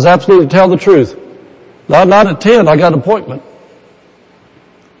 I was absolutely telling the truth. Not at 10, I got an appointment.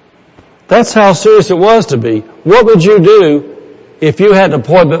 That's how serious it was to me. What would you do if you had an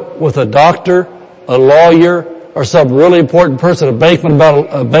appointment with a doctor, a lawyer, or some really important person, a bank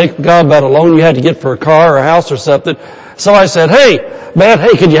guy about a loan you had to get for a car or a house or something? Somebody said, hey, man,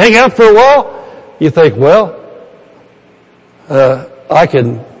 can you hang out for a while? You think, well,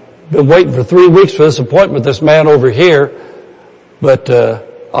 been waiting for 3 weeks for this appointment with this man over here, but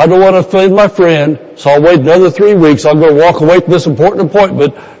I don't want to offend my friend, so I'll wait another 3 weeks. I'm going to walk away from this important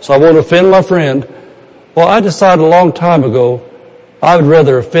appointment, so I won't offend my friend. Well, I decided a long time ago I would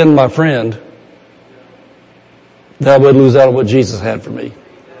rather offend my friend than I would lose out on what Jesus had for me.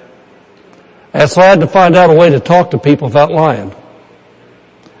 And so I had to find out a way to talk to people without lying.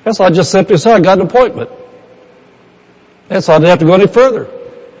 And so I just simply said, I got an appointment. And so I didn't have to go any further.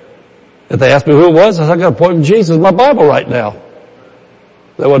 If they asked me who it was, I said, I got an appointment with Jesus in my Bible right now.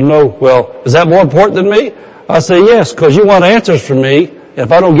 They wouldn't know, well, is that more important than me? I say, yes, because you want answers from me. And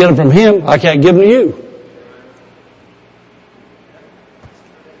if I don't get them from Him, I can't give them to you.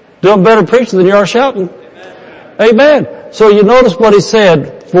 Doing better preaching than you are shouting. Amen. So you notice what he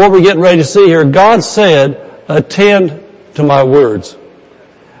said, what we're getting ready to see here. God said, attend to my words.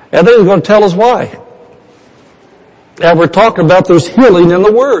 And then he's going to tell us why. And we're talking about there's healing in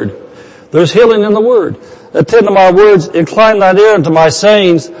the Word. There's healing in the Word. Attend to my words, incline thine ear unto my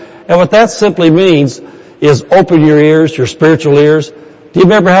sayings. And what that simply means is open your ears, your spiritual ears. Do you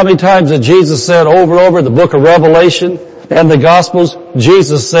remember how many times that Jesus said over and over in the book of Revelation and the Gospels,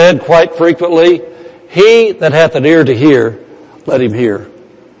 Jesus said quite frequently, he that hath an ear to hear, let him hear.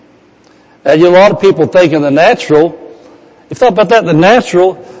 And a lot of people think in the natural, if you thought about that in the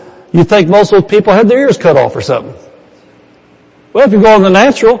natural, you think most of those people had their ears cut off or something. Well, if you go in the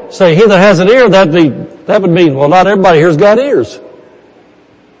natural, say he that has an ear, that would mean, well, not everybody here's got ears.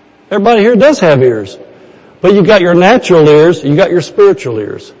 Everybody here does have ears. But you've got your natural ears, you've got your spiritual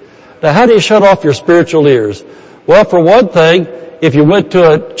ears. Now how do you shut off your spiritual ears? Well, for one thing, if you went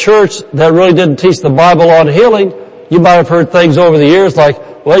to a church that really didn't teach the Bible on healing, you might have heard things over the years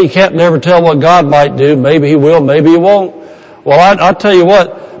like, well, you can't never tell what God might do. Maybe he will, maybe he won't. Well, I'll tell you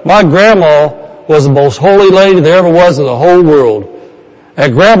what, my grandma was the most holy lady there ever was in the whole world.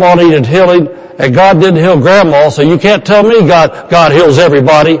 And grandma needed healing, and God didn't heal grandma, so you can't tell me God heals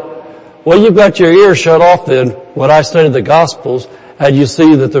everybody. Well, you've got your ears shut off then when I studied the Gospels, and you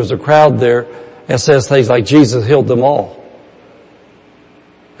see that there's a crowd there and says things like Jesus healed them all.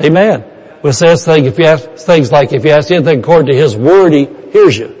 Amen. It says things like if you ask anything according to his word, he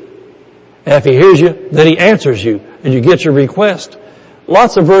hears you. And if he hears you, then he answers you, and you get your request.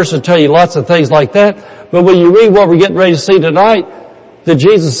 Lots of verses tell you lots of things like that, but when you read what we're getting ready to see tonight, that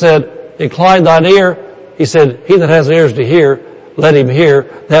Jesus said, incline thine ear, he said, he that has ears to hear, let him hear.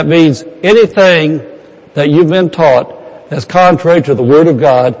 That means anything that you've been taught that's contrary to the Word of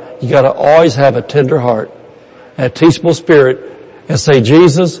God, you gotta always have a tender heart and a teachable spirit and say,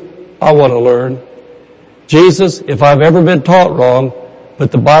 Jesus, I want to learn. Jesus, if I've ever been taught wrong,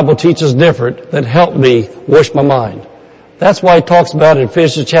 but the Bible teaches different, then help me wash my mind. That's why he talks about it in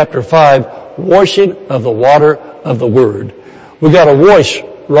Ephesians chapter 5, washing of the water of the Word. We gotta wash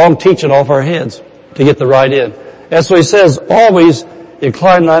wrong teaching off our heads to get the right in. And so he says, always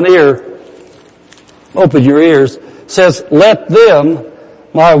incline thine ear, open your ears, says, let them,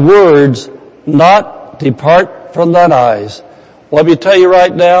 my words, not depart from thine eyes. Let me tell you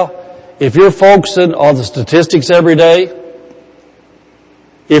right now, if you're focusing on the statistics every day,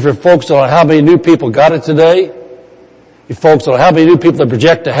 if you're focused on how many new people got it today, you focus on how many new people they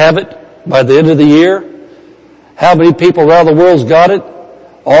project to have it by the end of the year, how many people around the world's got it,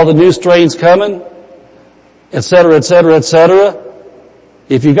 all the new strains coming, etc., etc., etc.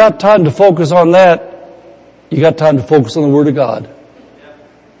 If you got time to focus on that, you got time to focus on the Word of God.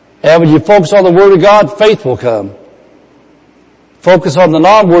 And when you focus on the Word of God, faith will come. Focus on the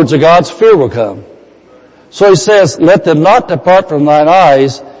non-words of God, fear will come. So he says, let them not depart from thine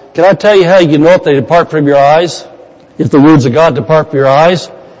eyes. Can I tell you how you know if they depart from your eyes? If the words of God depart from your eyes?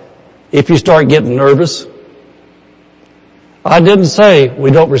 If you start getting nervous. I didn't say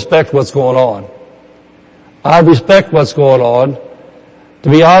we don't respect what's going on. I respect what's going on. To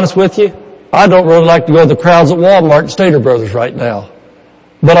be honest with you, I don't really like to go to the crowds at Walmart and Stater Brothers right now.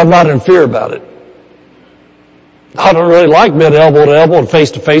 But I'm not in fear about it. I don't really like being elbow to elbow and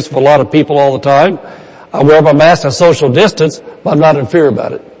face to face with a lot of people all the time. I wear my mask and social distance, but I'm not in fear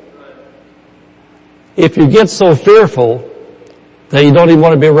about it. If you get so fearful that you don't even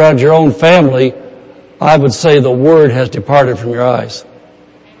want to be around your own family, I would say the Word has departed from your eyes.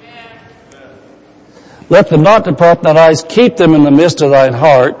 Let them not depart from thine eyes, keep them in the midst of thine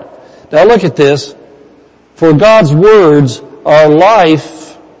heart. Now look at this. For God's words are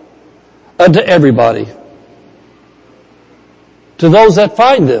life unto everybody. To those that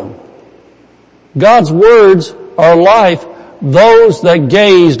find them. God's words are life. Those that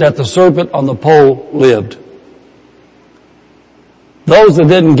gazed at the serpent on the pole lived. Those that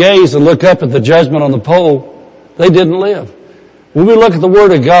didn't gaze and look up at the judgment on the pole, they didn't live. When we look at the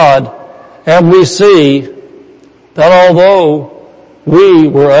Word of God and we see that although we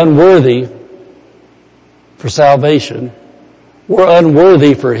were unworthy for salvation, we're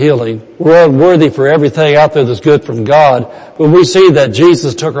unworthy for healing, we're unworthy for everything out there that's good from God, when we see that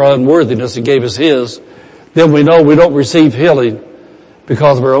Jesus took our unworthiness and gave us His, then we know we don't receive healing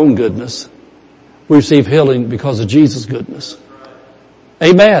because of our own goodness. We receive healing because of Jesus' goodness.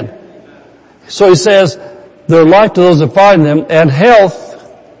 Amen. So he says, their life to those that find them, and health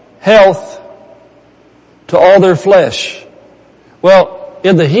to all their flesh. Well,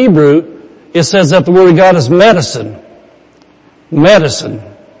 in the Hebrew, it says that the Word of God is medicine. Medicine.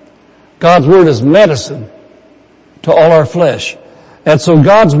 God's Word is medicine to all our flesh. And so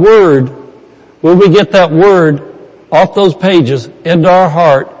God's Word, when we get that Word off those pages into our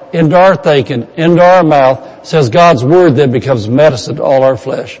heart, into our thinking, into our mouth, says God's Word then becomes medicine to all our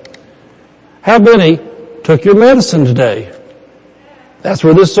flesh. How many took your medicine today? That's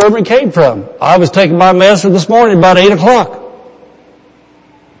where this sermon came from. I was taking my medicine this morning about 8 o'clock.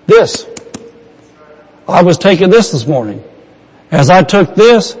 This. I was taking this morning. As I took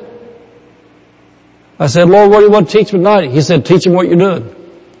this, I said, Lord, what do you want to teach me tonight? He said, teach him what you're doing.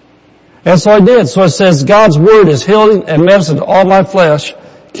 And so I did. So it says, God's Word is healing and medicine to all my flesh.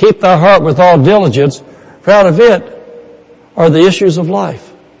 Keep thy heart with all diligence, for out of it are the issues of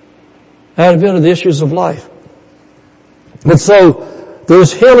life. Out of it are the issues of life. And so,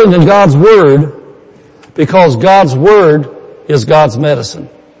 there's healing in God's Word because God's Word is God's medicine.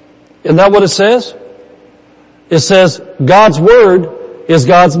 Isn't that what it says? It says, God's Word is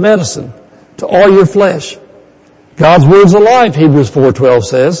God's medicine to all your flesh. God's Word's alive, Hebrews 4:12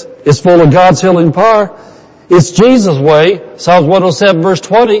 says. It's full of God's healing power. It's Jesus' way. Psalms 107 verse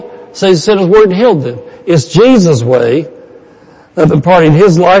 20 says he sent his word and healed them. It's Jesus' way of imparting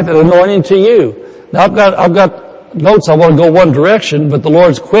his life and anointing to you. Now I've got notes. I want to go one direction, but the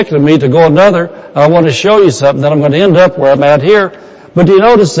Lord's quickening me to go another. I want to show you something that I'm going to end up where I'm at here. But do you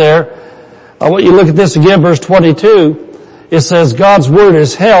notice there, I want you to look at this again, verse 22. It says God's Word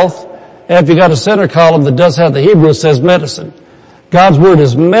is health. And if you got a center column that does have the Hebrew, it says medicine. God's Word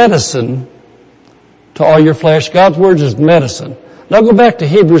is medicine to all your flesh. God's Word is medicine. Now go back to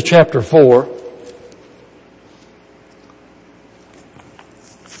Hebrews chapter 4.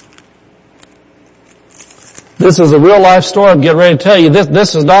 This is a real life story I'm getting ready to tell you.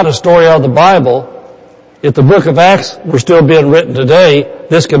 This is not a story out of the Bible. If the book of Acts were still being written today,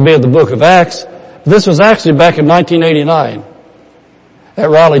 this could be in the book of Acts. This was actually back in 1989 at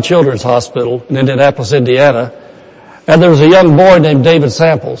Raleigh Children's Hospital in Indianapolis, Indiana. And there was a young boy named David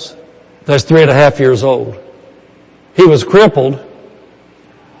Samples that's 3.5 years old. He was crippled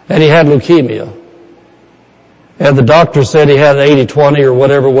and he had leukemia. And the doctor said he had an 80-20 or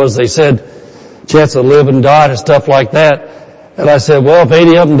whatever it was. They said chance of living and dying and stuff like that. And I said, well, if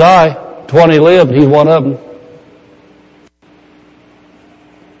 80 of them die, 20 live, and he's one of them.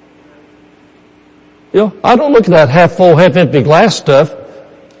 You know, I don't look at that half full, half empty glass stuff.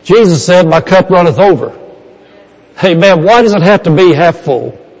 Jesus said, my cup runneth over. Hey man, why does it have to be half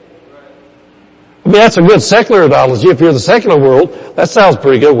full? I mean, that's a good secular analogy. If you're in the secular world, that sounds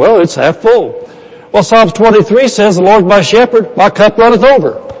pretty good. Well, it's half full. Well, Psalms 23 says, the Lord's my shepherd, my cup runneth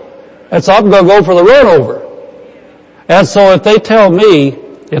over. And so I'm going to go for the run over. And so if they tell me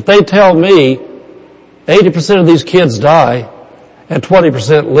 80% of these kids die and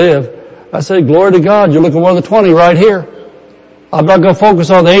 20% live, I say, glory to God, you're looking at one of the 20 right here. I'm not going to focus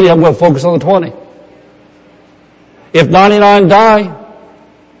on the 80, I'm going to focus on the 20. If 99 die,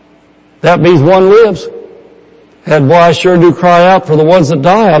 that means one lives. And boy, I sure do cry out for the ones that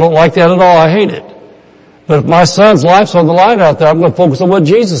die. I don't like that at all. I hate it. But if my son's life's on the line out there, I'm going to focus on what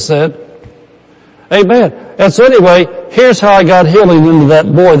Jesus said. Amen. And so anyway, here's how I got healing into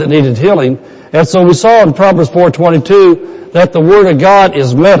that boy that needed healing. And so we saw in Proverbs 4:22 that the Word of God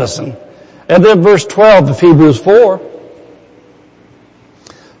is medicine. And then verse 12 of Hebrews 4.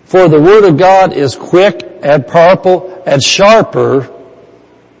 For the Word of God is quick and powerful and sharper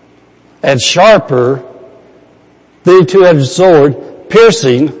than a two-edged sword,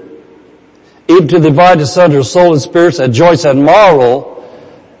 piercing even to the dividing asunder of soul and spirits and joints and marrow.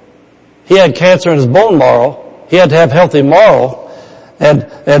 He had cancer in his bone marrow. He had to have healthy marrow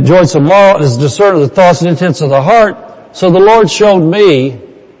and joints and marrow as discerner of the thoughts and intents of the heart. So the Lord showed me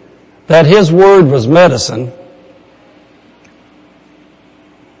that His Word was medicine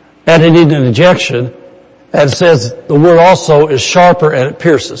and it needed an injection. And it says the Word also is sharper and it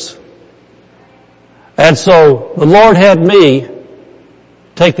pierces. And so the Lord had me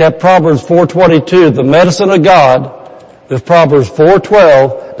take that Proverbs 4:22, the medicine of God, with Proverbs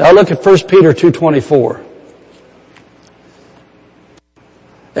 4:12. Now look at 1 Peter 2:24.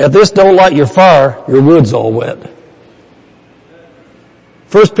 If this don't light your fire, your wood's all wet.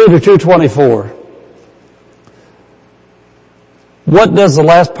 1 Peter 2:24. What does the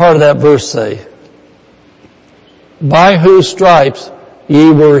last part of that verse say? By whose stripes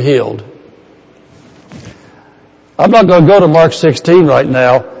ye were healed. I'm not going to go to Mark 16 right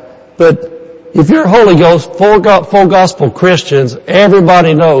now, but if you're Holy Ghost, full gospel Christians,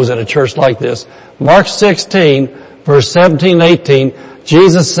 everybody knows in a church like this, Mark 16, verse 17 and 18,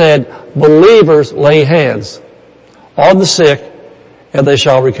 Jesus said, believers lay hands on the sick and they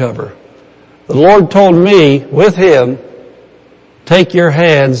shall recover. The Lord told me with Him, take your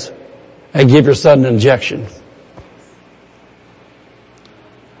hands and give your son an injection.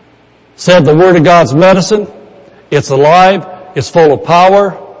 Said the Word of God's medicine. It's alive. It's full of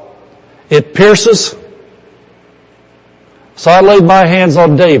power. It pierces. So I laid my hands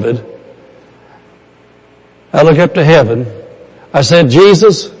on David. I looked up to heaven. I said,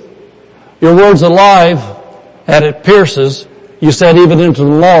 Jesus, your word's alive and it pierces. You said even into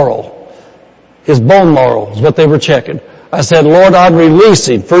the marrow. His bone marrow is what they were checking. I said, Lord, I'm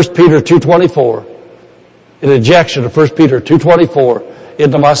releasing 1 Peter 2:24. An injection of 1 Peter 2:24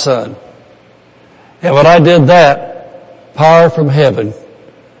 into my son. And when I did that, power from heaven,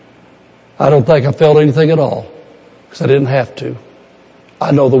 I don't think I felt anything at all. Because I didn't have to.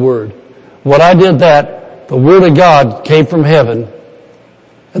 I know the Word. When I did that, the Word of God came from heaven.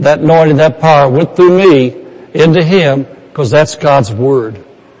 And that anointing, that power went through me into him, because that's God's Word.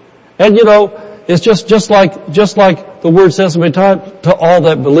 And you know, it's just like the Word says so many times, to all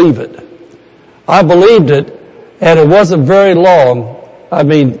that believe it. I believed it, and it wasn't very long. I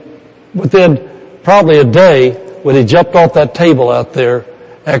mean, within probably a day, when he jumped off that table out there,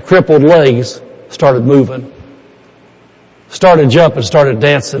 and crippled legs started moving. Started jumping, started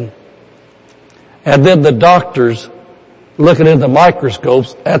dancing. And then the doctors, looking in the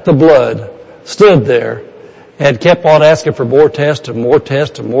microscopes at the blood, stood there and kept on asking for more tests and more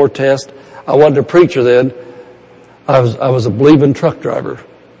tests and more tests. I wasn't a preacher then. I was a believing truck driver.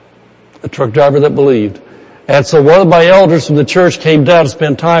 A truck driver that believed. And so one of my elders from the church came down to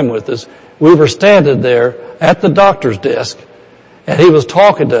spend time with us. We were standing there at the doctor's desk, and he was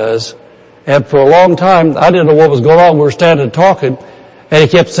talking to us. And for a long time, I didn't know what was going on. We were standing talking, and he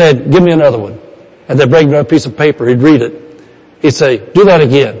kept saying, give me another one. And they'd bring me a piece of paper. He'd read it. He'd say, do that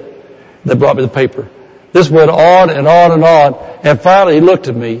again. They brought me the paper. This went on and on and on. And finally, he looked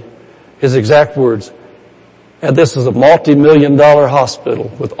at me, his exact words. And this is a multi-million-dollar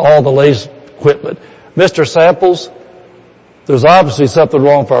hospital with all the latest equipment. Mr. Samples, there's obviously something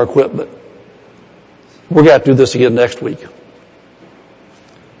wrong with our equipment. We're going to do this again next week.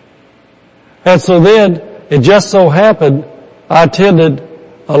 And so then, it just so happened, I attended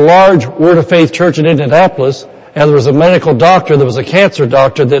a large Word of Faith church in Indianapolis, and there was a medical doctor, there was a cancer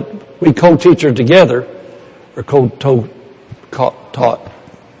doctor that we co-teachered together, or taught.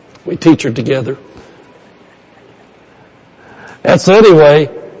 We teachered together. And so anyway,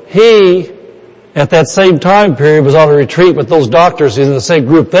 he, at that same time period, was on a retreat with those doctors. He's in the same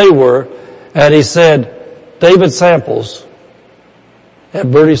group they were, and he said, David Samples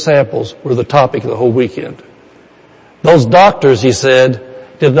and Bertie Samples were the topic of the whole weekend. Those doctors, he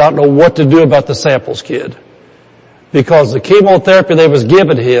said, did not know what to do about the Samples kid. Because the chemotherapy they was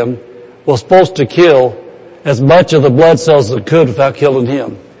giving him was supposed to kill as much of the blood cells as it could without killing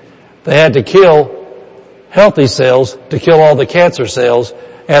him. They had to kill healthy cells to kill all the cancer cells.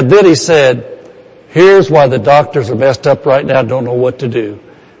 And then he said, here's why the doctors are messed up right now and don't know what to do.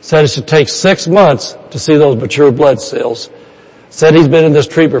 Said it should take 6 months to see those mature blood cells. Said he's been in this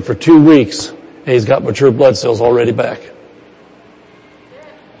treatment for 2 weeks, and he's got mature blood cells already back.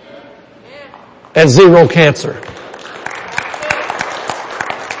 And 0 cancer.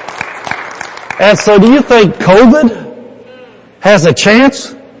 And so do you think COVID has a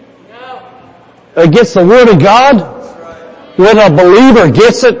chance against the Word of God when a believer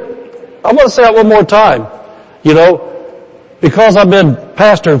gets it? I'm going to say it one more time. You know, because I've been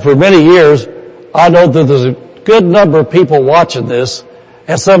pastoring for many years, I know that there's a good number of people watching this,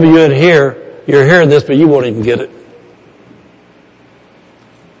 and some of you in here, you're hearing this, but you won't even get it.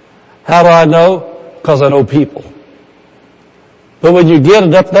 How do I know? Because I know people. But when you get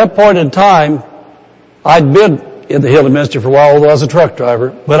it up to that point in time, I'd been in the healing ministry for a while, although I was a truck driver,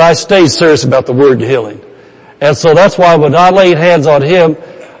 but I stayed serious about the word healing. And so that's why when I laid hands on him,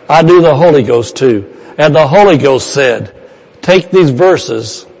 I knew the Holy Ghost too. And the Holy Ghost said, take these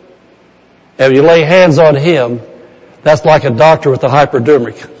verses, and you lay hands on him, that's like a doctor with a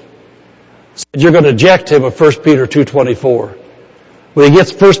hypodermic. You're going to inject him with 1 Peter 2:24. When he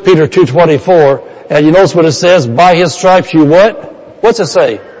gets 1 Peter 2:24, and you notice what it says, by his stripes you what? What's it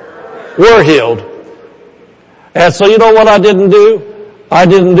say? We're healed. And so you know what I didn't do? I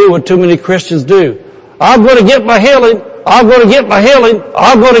didn't do what too many Christians do. I'm going to get my healing. I'm going to get my healing.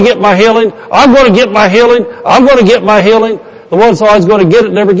 I'm going to get my healing. I'm going to get my healing. I'm going to get my healing. The ones that's always going to get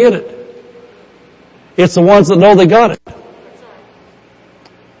it never get it. It's the ones that know they got it.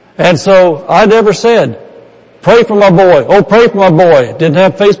 And so I never said, pray for my boy. Oh, pray for my boy. Didn't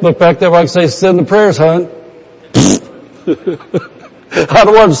have Facebook back there where I could say, send the prayers, hon. I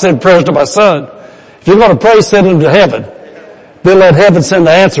don't want to send prayers to my son. If you're going to pray, send them to heaven. Then let heaven send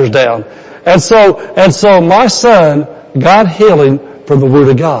the answers down. And so my son got healing from the Word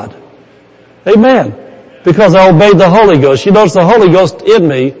of God. Amen. Because I obeyed the Holy Ghost. You notice the Holy Ghost in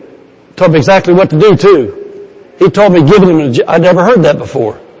me told me exactly what to do too. He told me giving him, I never heard that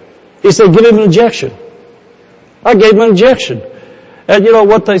before. He said, give him an injection. I gave him an injection. And you know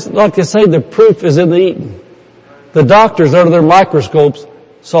what they say, the proof is in the eating. The doctors under their microscopes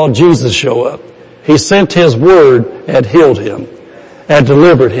saw Jesus show up. He sent His word and healed him and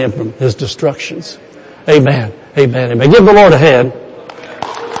delivered him from his destructions. Amen. Amen. Amen. Give the Lord a hand.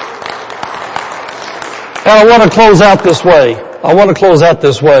 And I want to close out this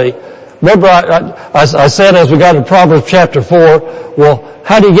way. Remember I said as we got to Proverbs chapter 4, well,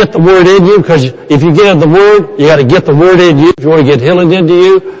 how do you get the word in you? Because if you get in the word, you got to get the word in you if you want to get healing into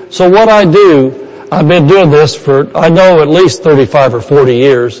you. So what I do, I've been doing this for, I know, at least 35 or 40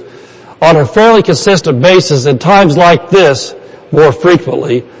 years, on a fairly consistent basis, in times like this, more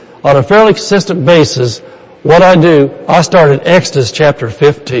frequently, on a fairly consistent basis, what I do, I start at Exodus chapter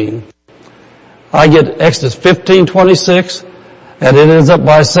 15. I get Exodus 15:26, and it ends up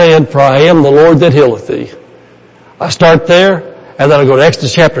by saying, for I am the Lord that healeth thee. I start there, and then I go to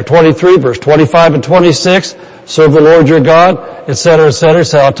Exodus chapter 23, verse 25 and 26, serve the Lord your God, etc., etc.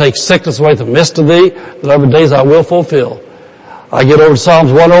 Say, I'll take sickness away from the midst of thee, the number of days I will fulfill. I get over to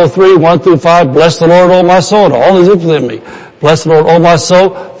Psalms 103, 1 through 5, bless the Lord, O my soul, and all that is within me. Bless the Lord, O my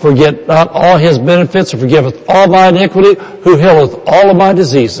soul, forget not all His benefits, and forgiveth all my iniquity, who healeth all of my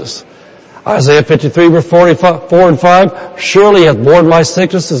diseases. Isaiah 53, verse 4 and 5, surely He hath borne my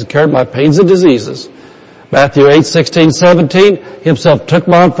sicknesses and carried my pains and diseases. Matthew 8, 16, 17, Himself took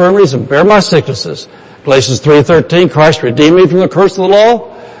my infirmities and bare my sicknesses. Galatians 3:13, Christ redeemed me from the curse of the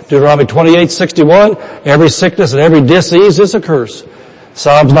law. Deuteronomy 28:61, every sickness and every disease is a curse.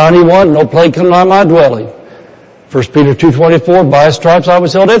 Psalms 91, no plague come nigh my dwelling. 1 Peter 2:24, by His stripes I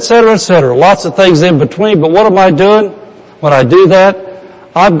was healed, etc., etc. Lots of things in between, but what am I doing when I do that?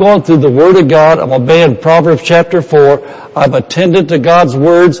 I'm going through the Word of God. I'm obeying Proverbs chapter 4. I'm attending to God's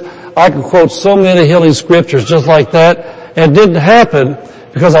words. I can quote so many healing scriptures just like that. And it didn't happen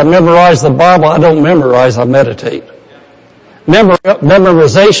because I memorized the Bible. I don't memorize, I meditate.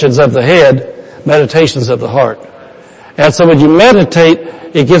 Memorizations of the head, meditations of the heart. And so when you meditate,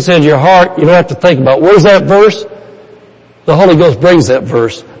 it gets into your heart. You don't have to think about, where's that verse? The Holy Ghost brings that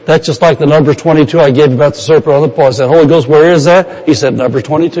verse. That's just like the Numbers 22 I gave you about the serpent on the pole. I said, Holy Ghost, where is that? He said, Numbers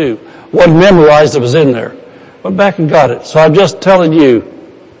 22. Wasn't memorized, it was in there. Went back and got it. So I'm just telling you,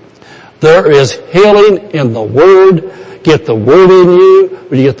 there is healing in the Word. Get the Word in you.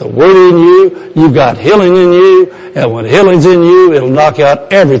 When you get the Word in you, you've got healing in you. And when healing's in you, it'll knock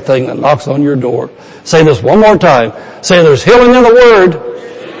out everything that knocks on your door. Say this one more time. Say there's healing in the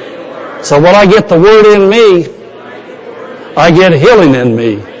Word. So when I get the Word in me, I get healing in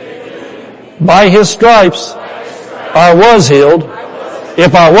me. By His stripes, I was healed.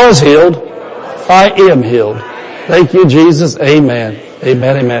 If I was healed, I am healed. Thank you, Jesus. Amen.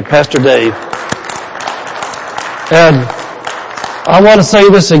 Amen, amen. Pastor Dave. And I want to say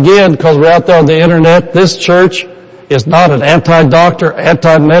this again because we're out there on the internet. This church is not an anti-doctor,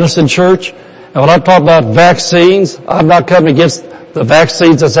 anti-medicine church. And when I talk about vaccines, I'm not coming against the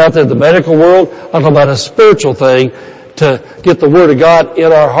vaccines that's out there in the medical world. I'm talking about a spiritual thing to get the Word of God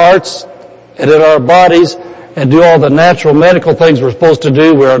in our hearts and in our bodies and do all the natural medical things we're supposed to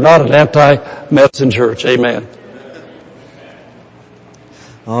do. We are not an anti-medicine church. Amen.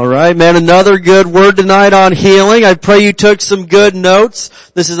 All right, man, another good word tonight on healing. I pray you took some good notes.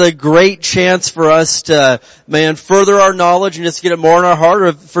 This is a great chance for us to, man, further our knowledge and just get it more in our heart.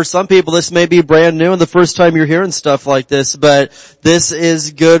 Or for some people, this may be brand new and the first time you're hearing stuff like this, but this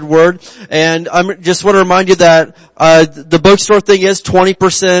is good word. And I just want to remind you that the bookstore thing is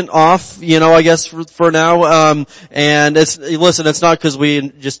 20% off, I guess for now. And listen, it's not because we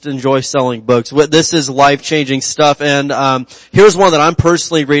just enjoy selling books. This is life-changing stuff. And here's one that I'm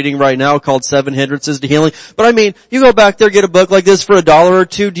personally reading right now called 7 Hindrances to Healing. But I mean, you go back there, get a book like this for $1 or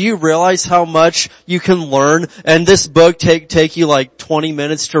 $2. Do you realize how much you can learn? And this book take you like 20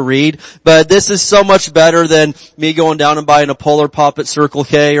 minutes to read. But this is so much better than me going down and buying a Polar Pop at Circle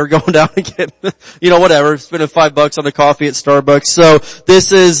K or going down and getting, whatever, spending $5 on a coffee at Starbucks. So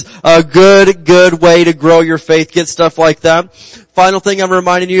this is a good way to grow your faith, get stuff like that. Final thing I'm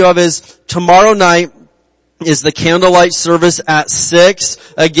reminding you of is tomorrow night is the candlelight service at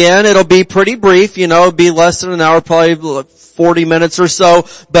 6. Again, it'll be pretty brief, it'll be less than an hour, probably 40 minutes or so,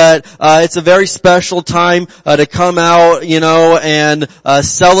 but it's a very special time to come out, and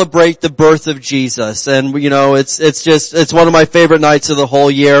celebrate the birth of Jesus. And it's one of my favorite nights of the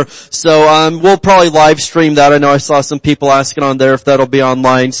whole year. So we'll probably live stream that. I know I saw some people asking on there if that'll be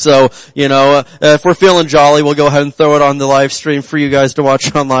online. So, if we're feeling jolly, we'll go ahead and throw it on the live stream for you guys to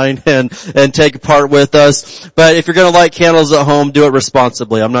watch online and take part with us. But if you're going to light candles at home, do it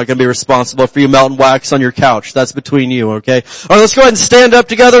responsibly. I'm not going to be responsible for you melting wax on your couch. That's between you, okay? All right, let's go ahead and stand up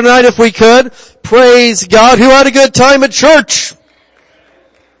together tonight if we could. Praise God. Who had a good time at church?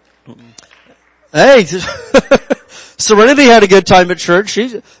 Hey, Serenity had a good time at church.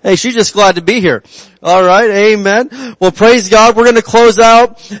 She's just glad to be here. All right, amen. Well, praise God. We're going to close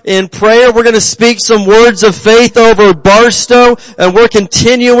out in prayer. We're going to speak some words of faith over Barstow, and we're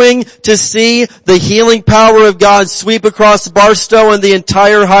continuing to see the healing power of God sweep across Barstow and the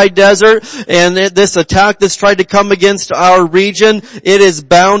entire high desert. And this attack that's tried to come against our region, it is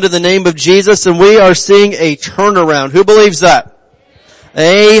bound in the name of Jesus, and we are seeing a turnaround. Who believes that?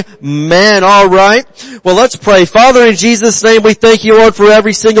 Amen. All right. Well, let's pray. Father, in Jesus' name, we thank you, Lord, for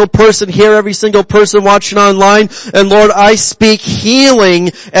every single person here, every single person watching online. And Lord, I speak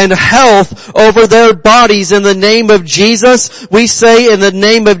healing and health over their bodies in the name of Jesus. We say in the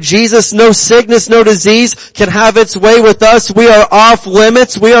name of Jesus, no sickness, no disease can have its way with us. We are off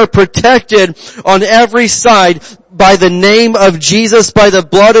limits. We are protected on every side. By the name of Jesus, by the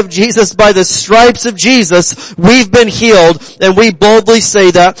blood of Jesus, by the stripes of Jesus, we've been healed, and we boldly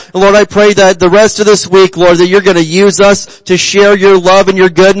say that. And Lord, I pray that the rest of this week, Lord, that you're going to use us to share your love and your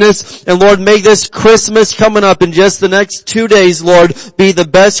goodness. And Lord, may this Christmas coming up in just the next 2 days, Lord, be the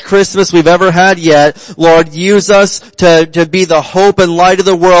best Christmas we've ever had yet. Lord, use us to be the hope and light of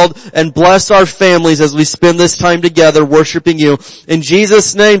the world, and bless our families as we spend this time together worshiping you. In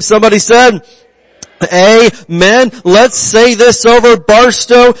Jesus' name, somebody said, amen. Let's say this over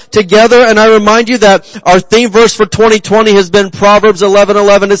Barstow together. And I remind you that our theme verse for 2020 has been Proverbs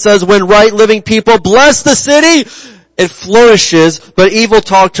 11:11. It says, when right living people bless the city, it flourishes, but evil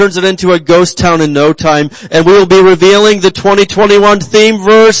talk turns it into a ghost town in no time. And we will be revealing the 2021 theme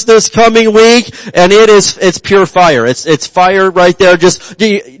verse this coming week, and it's pure fire. It's fire right there. Just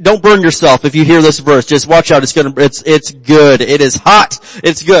don't burn yourself if you hear this verse. Just watch out. It's good. It is hot.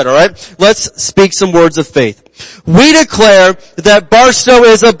 It's good. All right. Let's speak some words of faith. We declare that Barstow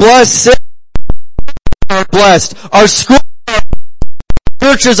is a blessed city. Are blessed. Our schools,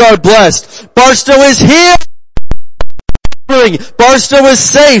 churches are blessed. Barstow is here. Barstow is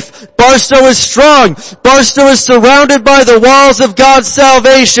safe. Barstow is strong. Barstow is surrounded by the walls of God's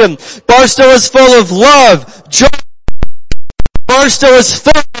salvation. Barstow is full of love, joy. Barstow is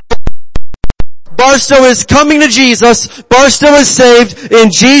full. Barstow is coming to Jesus. Barstow is saved. In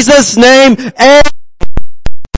Jesus' name, amen.